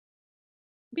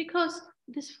 Because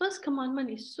this first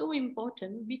commandment is so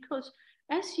important, because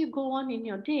as you go on in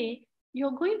your day,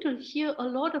 you're going to hear a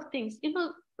lot of things. You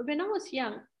know, when I was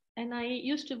young and I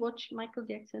used to watch Michael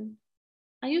Jackson,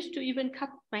 I used to even cut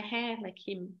my hair like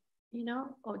him, you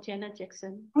know, or Janet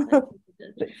Jackson. You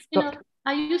know,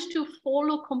 I used to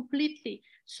follow completely.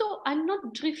 So I'm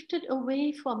not drifted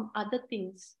away from other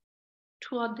things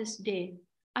throughout this day.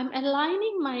 I'm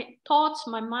aligning my thoughts,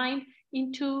 my mind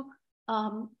into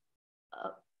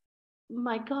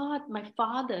my God, my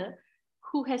Father,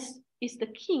 who is the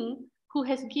King, who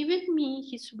has given me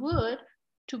His word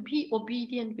to be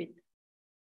obedient with.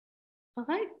 All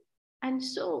right? And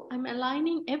so I'm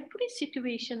aligning every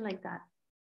situation like that.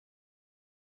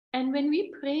 And when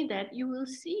we pray that, you will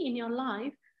see in your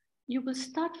life, you will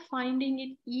start finding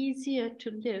it easier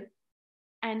to live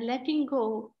and letting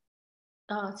go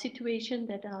situations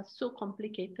that are so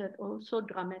complicated or so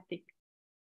dramatic.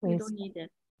 You don't need it.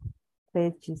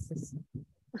 Praise Jesus.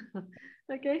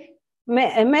 Okay.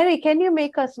 Mary, can you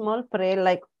make a small prayer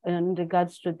like in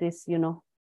regards to this, you know,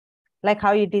 like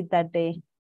how you did that day?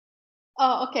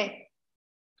 Oh, okay.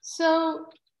 So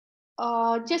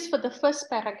just for the first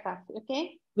paragraph,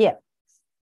 okay? Yeah.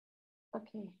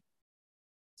 Okay.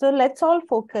 So let's all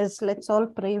focus. Let's all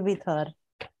pray with her.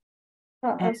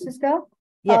 Sister,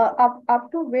 yeah.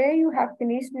 up to where you have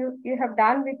finished, you have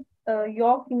done with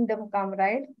your kingdom come,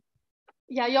 right?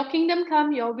 Yeah, your kingdom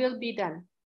come, your will be done.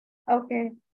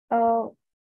 Okay.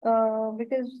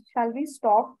 Because shall we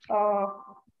stop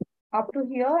up to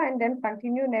here and then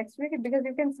continue next week? Because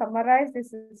you can summarize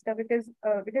this, sister, because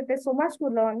there's so much to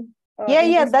learn.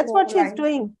 Yeah, that's what she's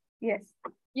doing. Yes.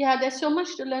 Yeah, there's so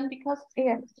much to learn, because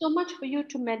there's so much for you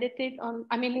to meditate on.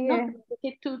 I mean, not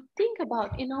meditate, to think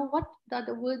about, you know, what are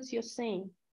the words you're saying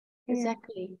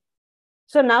exactly.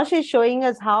 So now she's showing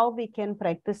us how we can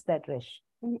practice that wish.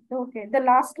 Okay. The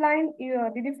last line,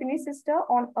 did you finish, sister?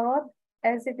 On earth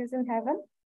as it is in heaven?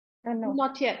 No.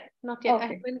 Not yet. Not yet. Okay.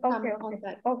 I haven't come on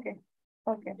that. Okay.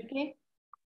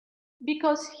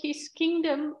 Because His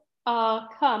kingdom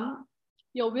come,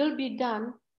 your will be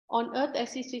done on earth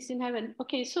as it is in heaven.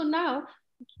 Okay, so now,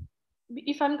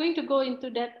 if I'm going to go into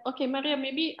that, okay, Maria,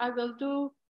 maybe I will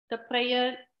do the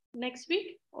prayer next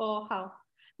week, or how?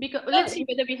 Because let's see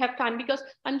whether we have time, because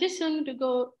I'm just going to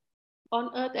go on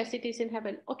earth as it is in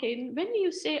heaven. Okay, when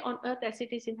you say on earth as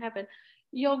it is in heaven,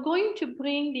 you're going to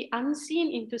bring the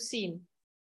unseen into seen.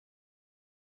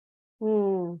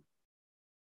 So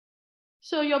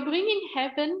you're bringing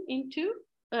heaven into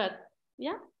earth,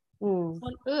 yeah? On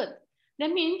earth.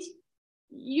 That means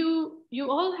you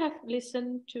all have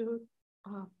listened to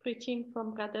preaching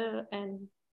from Brother and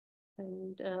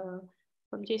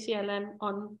from JCLM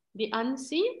on the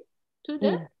unseen to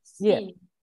the seen.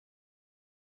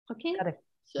 Okay. Correct.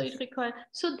 So it requires.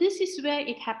 So this is where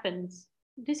it happens.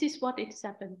 This is what it's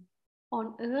happened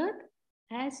on earth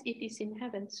as it is in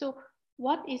heaven. So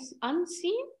what is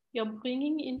unseen, you're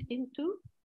bringing it into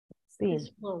this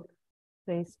world.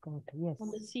 Praise God. Yes. On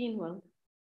the seen world.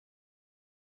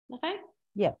 Okay.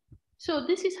 Yeah. So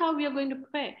this is how we are going to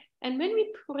pray. And when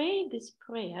we pray this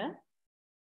prayer,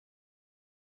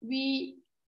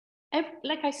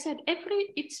 like I said,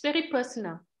 it's very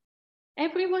personal.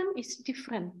 Everyone is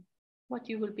different what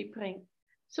you will be praying.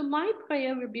 So my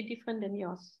prayer will be different than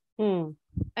yours.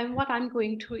 and what I'm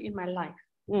going through in my life.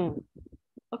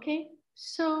 Okay,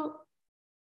 so,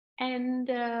 and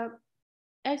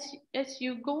as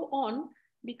you go on,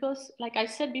 because like I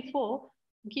said before,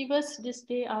 give us this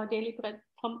day our daily bread.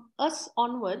 From us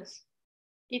onwards,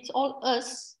 it's all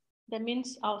us. That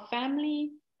means our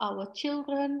family, our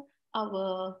children,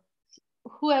 our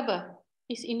whoever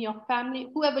is in your family,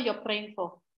 whoever you're praying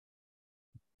for.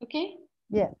 Okay?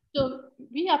 Yeah. So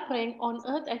we are praying on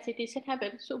earth as it is in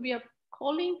heaven. So we are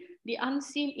calling the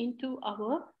unseen into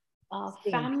our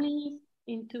family,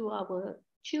 into our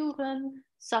children,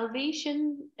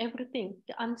 salvation, everything,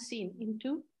 the unseen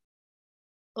into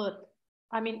earth.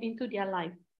 I mean, into their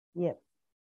life. Yeah.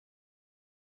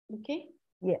 Okay?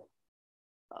 Yeah.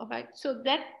 All right. So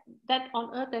that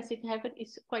on earth as in heaven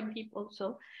is quite deep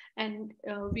also. And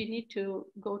we need to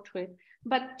go through it.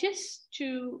 But just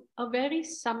to a very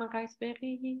summarized,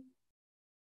 very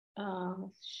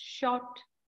short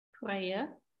prayer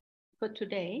for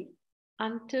today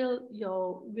until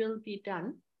your will be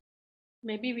done.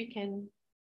 Maybe we can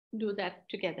do that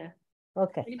together.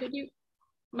 Okay.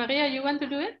 Maria, you want to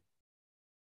do it?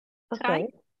 Okay. Try?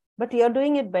 But you're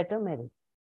doing it better, Mary.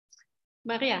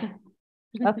 Maria.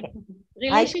 Okay.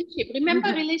 Relationship. Remember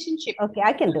relationship. Okay,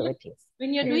 I can do it. Yes.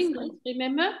 When you're doing this,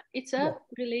 remember it's a Yes.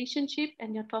 relationship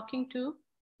and you're talking to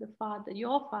the Father,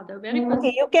 your Father. Very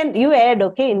Okay, you add,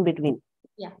 okay, in between.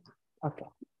 Yeah. Okay.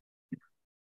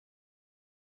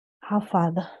 Our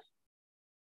Father,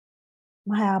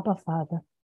 my Abba Father,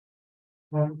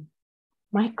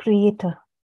 my Creator,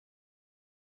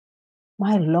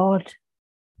 my Lord,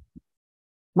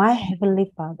 my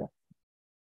Heavenly Father.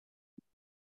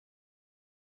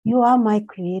 You are my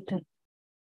Creator.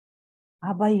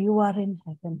 Abba, you are in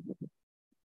heaven.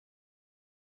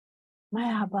 My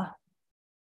Abba,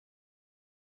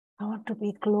 I want to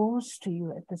be close to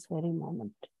you at this very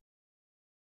moment.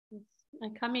 Yes. I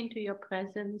come into your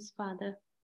presence, Father.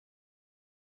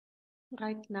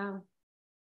 Right now,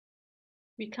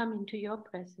 we come into your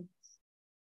presence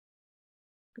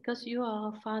because you are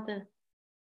our Father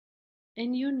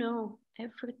and you know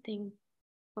everything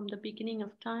from the beginning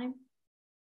of time,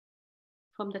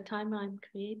 from the time I'm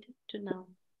created to now.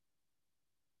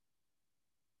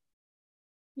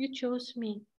 You chose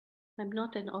me. I'm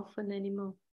not an orphan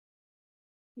anymore.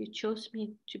 You chose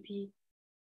me to be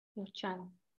your child.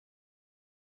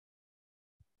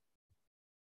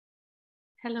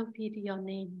 Hallowed be your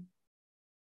name.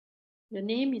 Your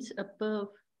name is above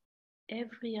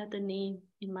every other name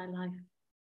in my life.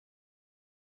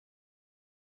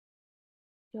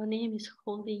 Your name is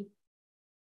holy.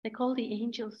 Like all the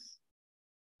angels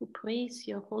who praise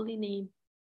your holy name,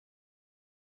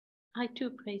 I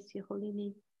too praise your holy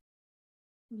name.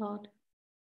 Lord,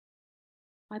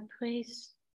 I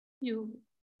praise you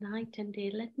night and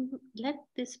day. Let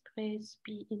this praise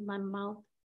be in my mouth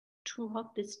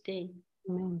throughout this day.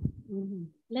 Amen.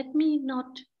 Let me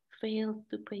not fail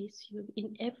to praise you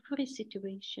in every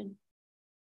situation.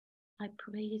 I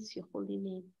praise your holy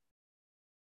name.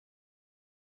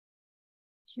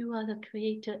 You are the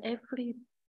creator.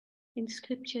 In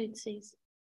scripture it says,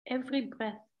 every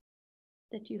breath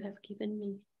that you have given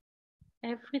me,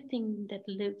 everything that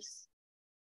lives,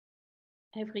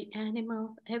 every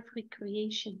animal, every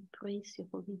creation, praise your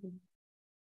holy name.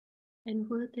 And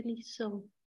worthily so,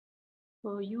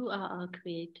 for you are our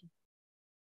creator.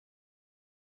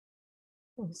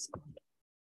 Praise God.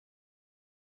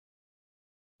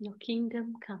 Your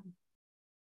kingdom come.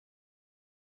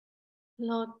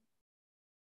 Lord,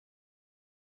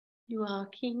 you are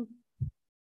King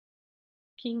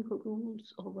who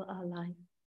rules over our life.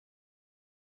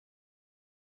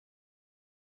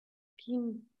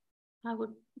 King, I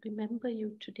would remember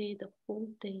you today the whole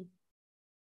day.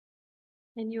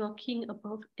 And you are King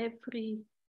above every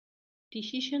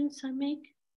decisions I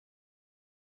make,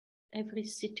 every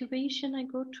situation I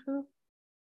go through,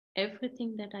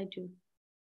 everything that I do.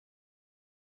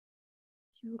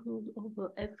 You rule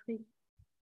over everything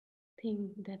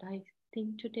that I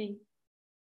think today.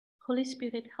 Holy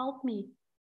Spirit, help me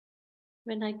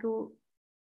when I go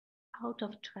out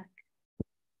of track,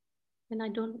 when I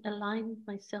don't align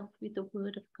myself with the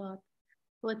word of God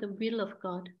or the will of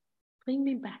God. Bring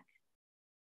me back.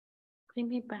 Bring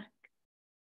me back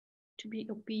to be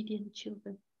obedient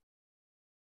children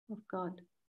of God.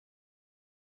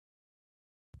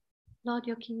 Lord,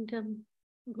 your kingdom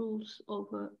rules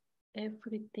over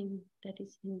everything that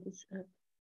is in this earth.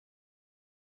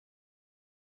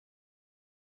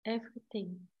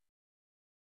 Everything,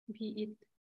 be it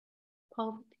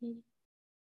poverty,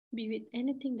 be it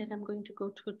anything that I'm going to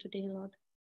go through today, Lord.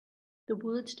 The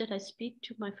words that I speak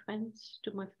to my friends,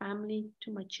 to my family,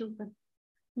 to my children,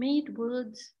 May it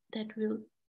words that will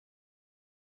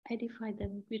edify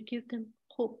them, will give them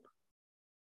hope.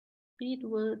 Be it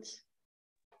words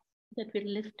that will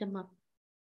lift them up,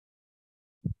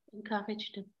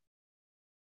 encourage them.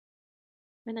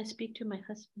 When I speak to my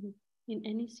husband in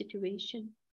any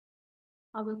situation,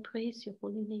 I will praise your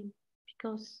holy name,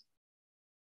 because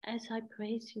as I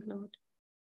praise you, Lord,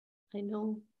 I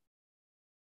know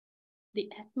the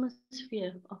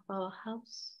atmosphere of our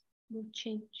house will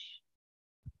change.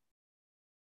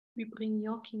 We bring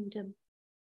your kingdom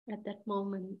at that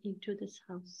moment into this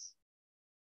house.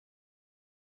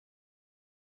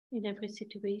 In every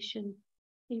situation,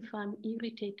 if I'm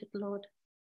irritated, Lord,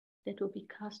 that will be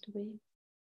cast away.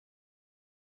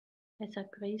 As I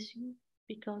praise you,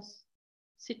 because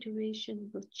situation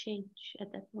will change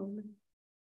at that moment.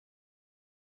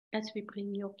 As we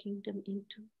bring your kingdom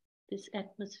into this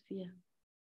atmosphere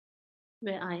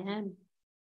where I am,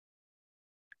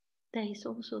 there is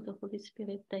also the Holy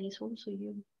Spirit, there is also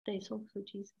you, there is also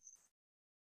Jesus.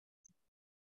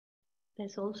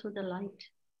 There's also the light.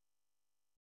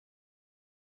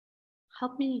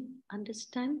 Help me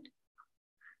understand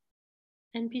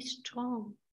and be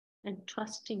strong and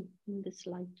trusting in this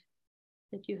light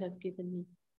that you have given me.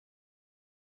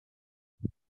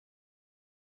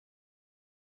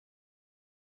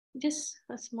 Just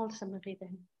a small summary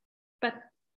then. But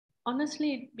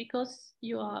honestly, because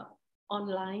you are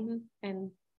online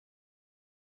and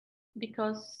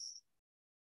because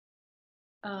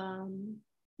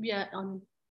we are on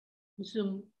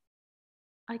Zoom,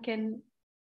 I cannot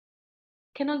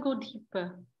go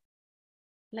deeper,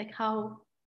 like how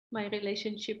my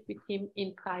relationship with him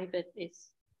in private is.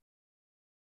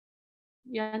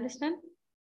 You understand?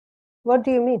 What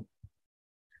do you mean?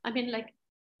 I mean, like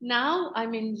now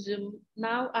I'm in Zoom.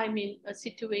 Now I'm in a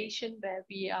situation where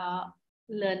we are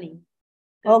learning.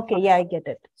 Okay, yeah, I get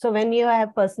it. So when you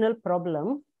have personal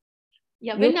problem.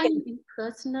 Yeah, when I'm in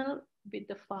personal with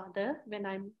the Father, when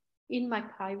I'm in my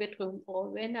private room, or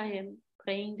when I am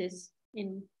praying this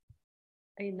in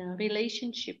a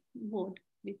relationship mode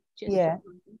with just the Father,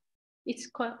 it's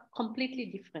completely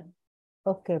different.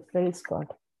 Okay, praise God.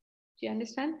 Do you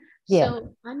understand? Yeah.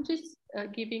 So I'm just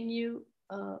giving you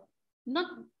not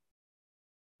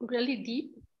really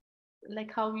deep,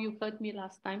 like how you heard me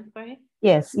last time, right?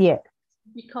 Yes, yeah.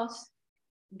 Because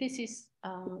this is,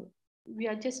 we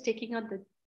are just taking out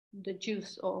the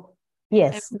juice of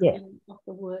everything of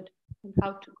the word and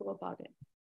how to go about it.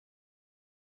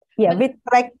 Yeah, but with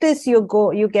practice,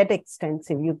 you get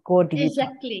extensive, you go deep.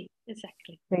 Exactly.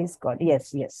 Praise God.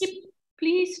 Yes, yes.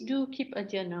 Please do keep a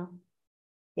journal.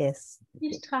 Yes.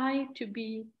 Please try to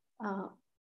be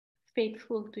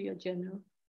faithful to your journal.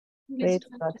 Please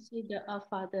try to see the Our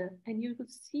Father, and you will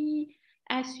see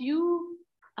as you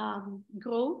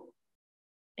grow,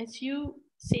 as you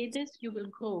say this, you will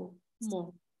grow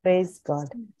more. Praise God.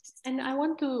 And I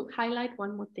want to highlight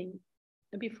one more thing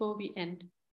before we end.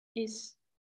 Is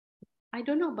I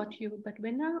don't know about you, but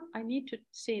I need to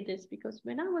say this, because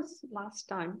when I was last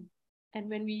time, and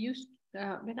when we used,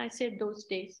 when I said those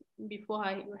days before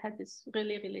I had this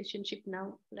relationship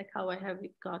now, like how I have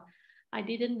with God, I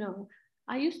didn't know.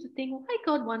 I used to think, why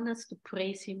God wants us to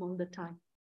praise Him all the time?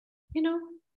 You know,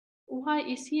 why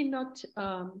is He not?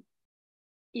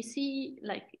 Is He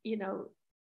like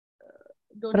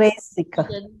praise seeker?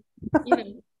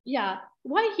 Yeah.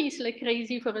 Why He's like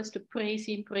crazy for us to praise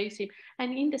Him,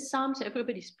 and in the Psalms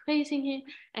everybody's praising Him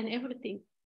and everything.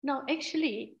 Now,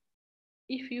 actually,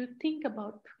 if you think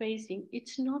about praising,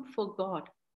 it's not for God.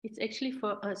 It's actually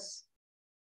for us.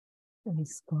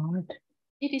 Praise God.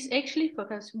 It is actually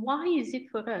for us. Why is it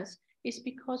for us? It's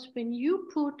because when you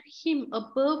put Him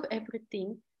above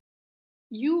everything,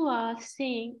 you are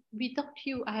saying, without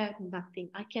you, I have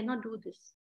nothing. I cannot do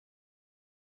this.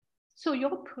 So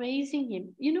you're praising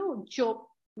Him. You know, Job,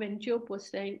 when Job was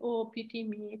saying, oh, pity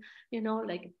me,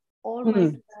 like all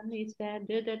my family is there,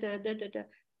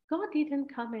 God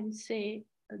didn't come and say,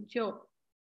 Job,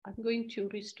 I'm going to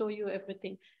restore you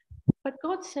everything. But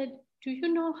God said, do you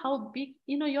know how big,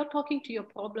 you're talking to your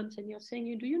problems and you're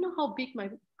saying, do you know how big my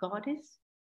God is?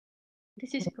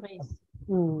 This is praise.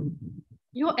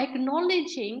 You're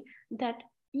acknowledging that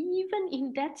even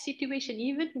in that situation,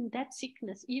 even in that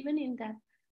sickness, even in that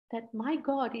my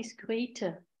God is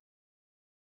greater.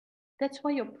 That's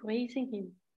why you're praising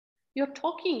Him. You're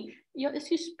talking, as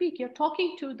you speak, you're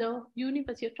talking to the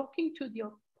universe, you're talking to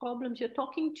your problems, you're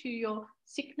talking to your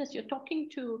sickness, you're talking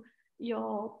to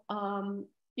your,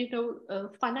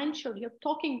 financial, you're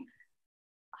talking,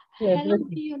 hallowed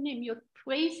be your name, you're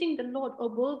praising the Lord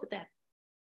above that.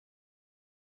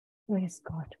 Praise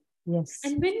God. Yes.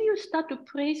 And when you start to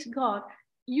praise God,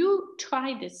 you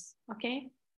try this, okay?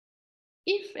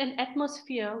 If an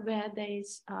atmosphere where there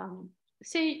is,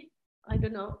 say, I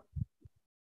don't know,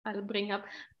 I'll bring up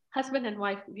husband and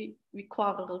wife, we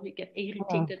quarrel, we get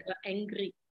irritated or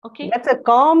angry, okay? That's a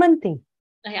common thing.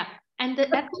 Yeah, and the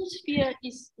atmosphere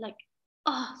is like,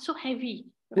 so heavy,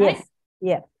 right? Yes,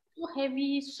 yeah. So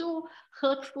heavy, so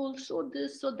hurtful, so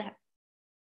this, so that.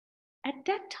 At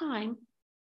that time,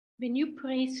 when you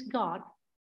praise God,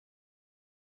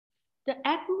 the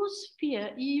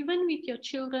atmosphere, even with your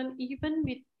children, even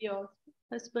with your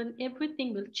husband,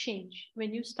 everything will change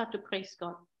when you start to praise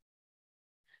God.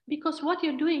 Because what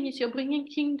you're doing is you're bringing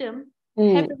kingdom,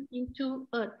 heaven into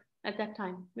earth at that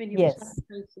time when you start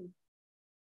praising.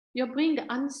 You're bringing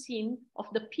the unseen of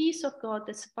the peace of God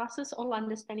that surpasses all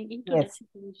understanding into that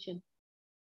situation.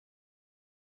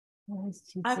 Yes,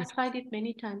 I've tried it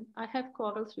many times. I have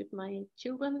quarrels with my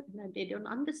children and they don't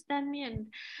understand me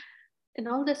and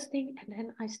all this thing. And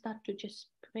then I start to just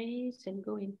praise and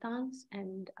go in tongues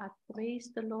and I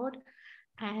praise the Lord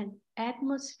and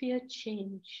atmosphere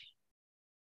change.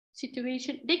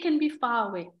 Situation, they can be far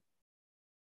away,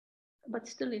 but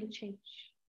still it'll change.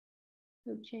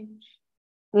 It'll change.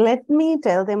 Let me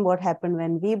tell them what happened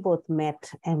when we both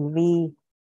met and we,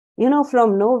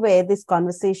 from nowhere, this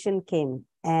conversation came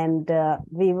and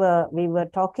we were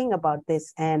talking about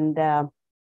this and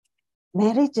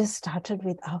Mary just started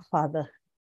with our Father.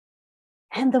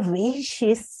 And the way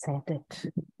she said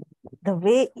it, the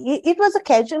way it was a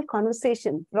casual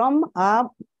conversation. From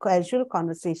our casual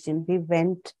conversation,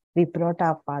 we brought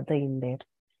our Father in there.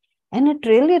 And it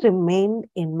really remained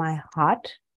in my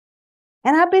heart.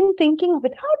 And I've been thinking of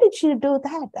it. How did she do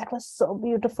that? That was so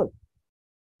beautiful.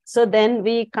 So then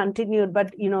we continued,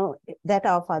 but that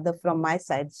our Father from my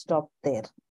side stopped there.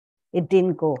 It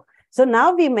didn't go. So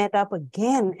now we met up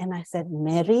again and I said,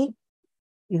 Mary,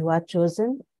 you are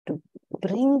chosen to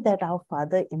bring that our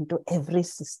Father into every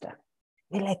sister.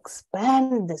 We'll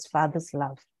expand this Father's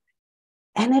love.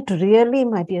 And it really,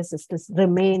 my dear sisters,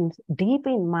 remained deep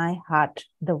in my heart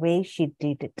the way she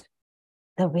did it.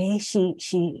 The way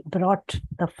she brought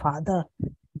the Father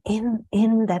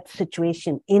in that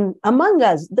situation, among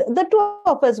us. The two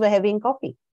of us were having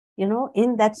coffee,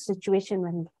 in that situation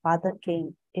when the Father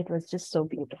came. It was just so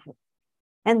beautiful.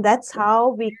 And that's how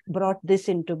we brought this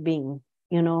into being,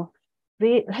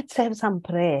 Let's have some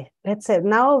prayer.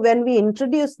 Now when we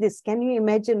introduce this, can you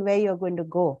imagine where you're going to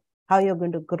go, how you're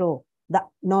going to grow the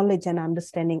knowledge and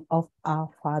understanding of our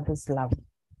Father's love?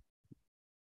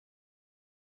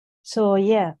 So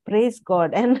yeah, praise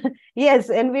God. And yes,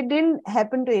 and we didn't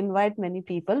happen to invite many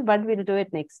people, but we'll do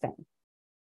it next time.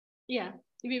 Yeah,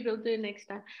 we will do it next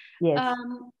time. Yes.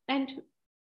 And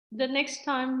the next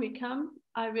time we come,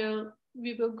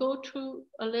 we will go through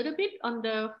a little bit on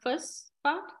the first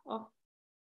part of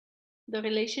the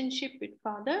relationship with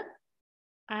Father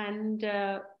and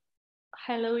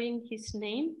hallowing His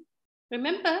name.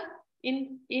 Remember,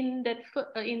 in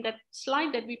that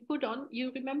slide that we put on,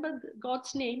 you remember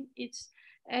God's name? It's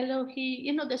Elohi.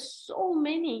 There's so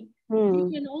many. You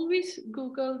can always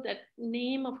Google that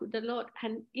name of the Lord,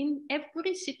 and in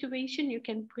every situation you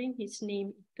can bring His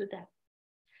name to that.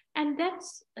 And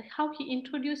that's how He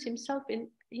introduced Himself in,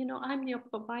 I'm your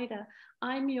provider,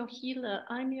 I'm your healer,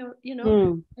 I'm your,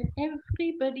 and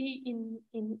everybody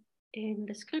in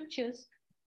the scriptures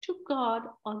to God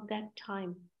on that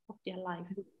time of their life.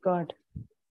 God.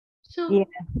 So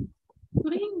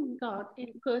bring God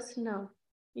in personal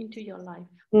into your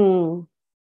life.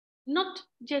 Not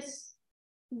just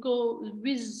go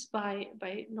whiz by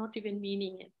not even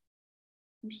meaning it.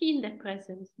 Be in that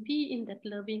presence. Be in that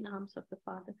loving arms of the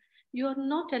Father. You are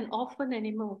not an orphan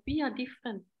anymore. We are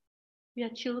different. We are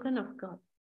children of God.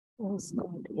 Yes,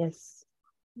 God. Yes.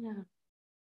 Yeah.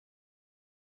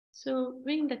 So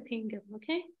bring the kingdom,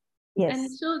 okay? Yes.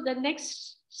 And so the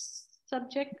next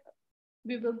subject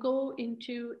we will go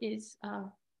into is,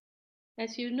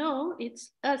 as you know,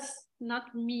 it's us,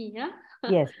 not me. Yeah?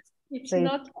 Yes. It's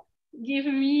not give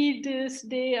me this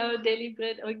day our daily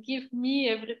bread or give me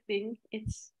everything.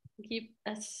 It's give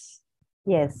us.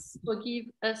 Yes. Forgive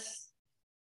us.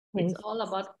 Yes. It's all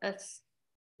about us.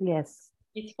 Yes.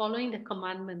 It's following the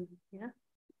commandment. Yeah.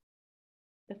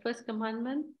 The first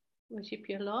commandment, worship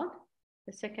your Lord.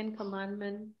 The second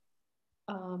commandment,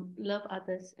 love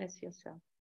others as yourself.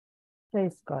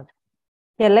 Praise God.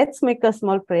 Yeah, let's make a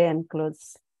small prayer and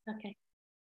close. Okay.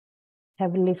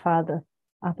 Heavenly Father,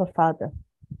 Abba Father,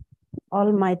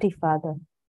 Almighty Father,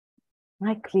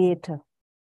 my Creator,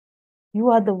 you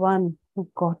are the one who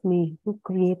got me, who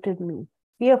created me,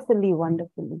 fearfully,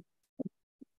 wonderfully.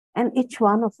 And each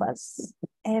one of us,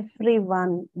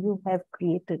 everyone you have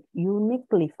created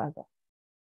uniquely, Father.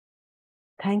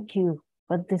 thank you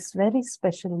for this very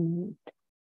special moment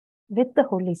with the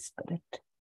Holy Spirit.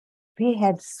 We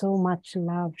had so much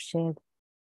love shared.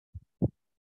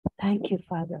 Thank you,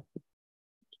 Father.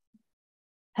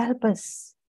 Help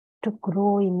us to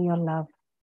grow in your love,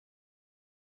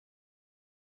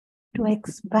 to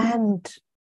expand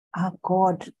our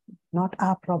God, not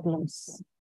our problems,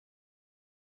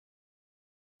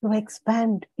 to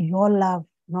expand your love,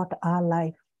 not our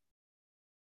life.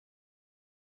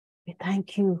 We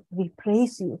thank you, we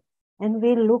praise you, and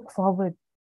we look forward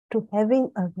to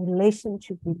having a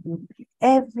relationship with you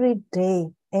every day,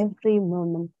 every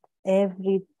moment,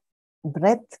 every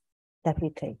breath that we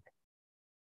take.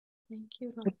 Thank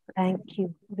you, Lord. We thank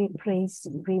you, we praise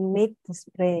you, we make this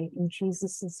prayer in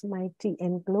Jesus' mighty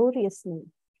and glorious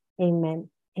name. Amen,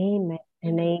 amen,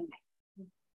 and amen.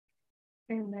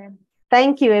 Amen.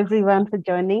 Thank you everyone for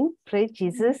joining. Praise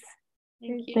Jesus.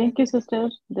 Thank you. Thank you, sister.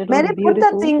 That was Mary, put the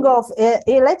beautiful. thing of,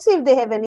 let's see if they have any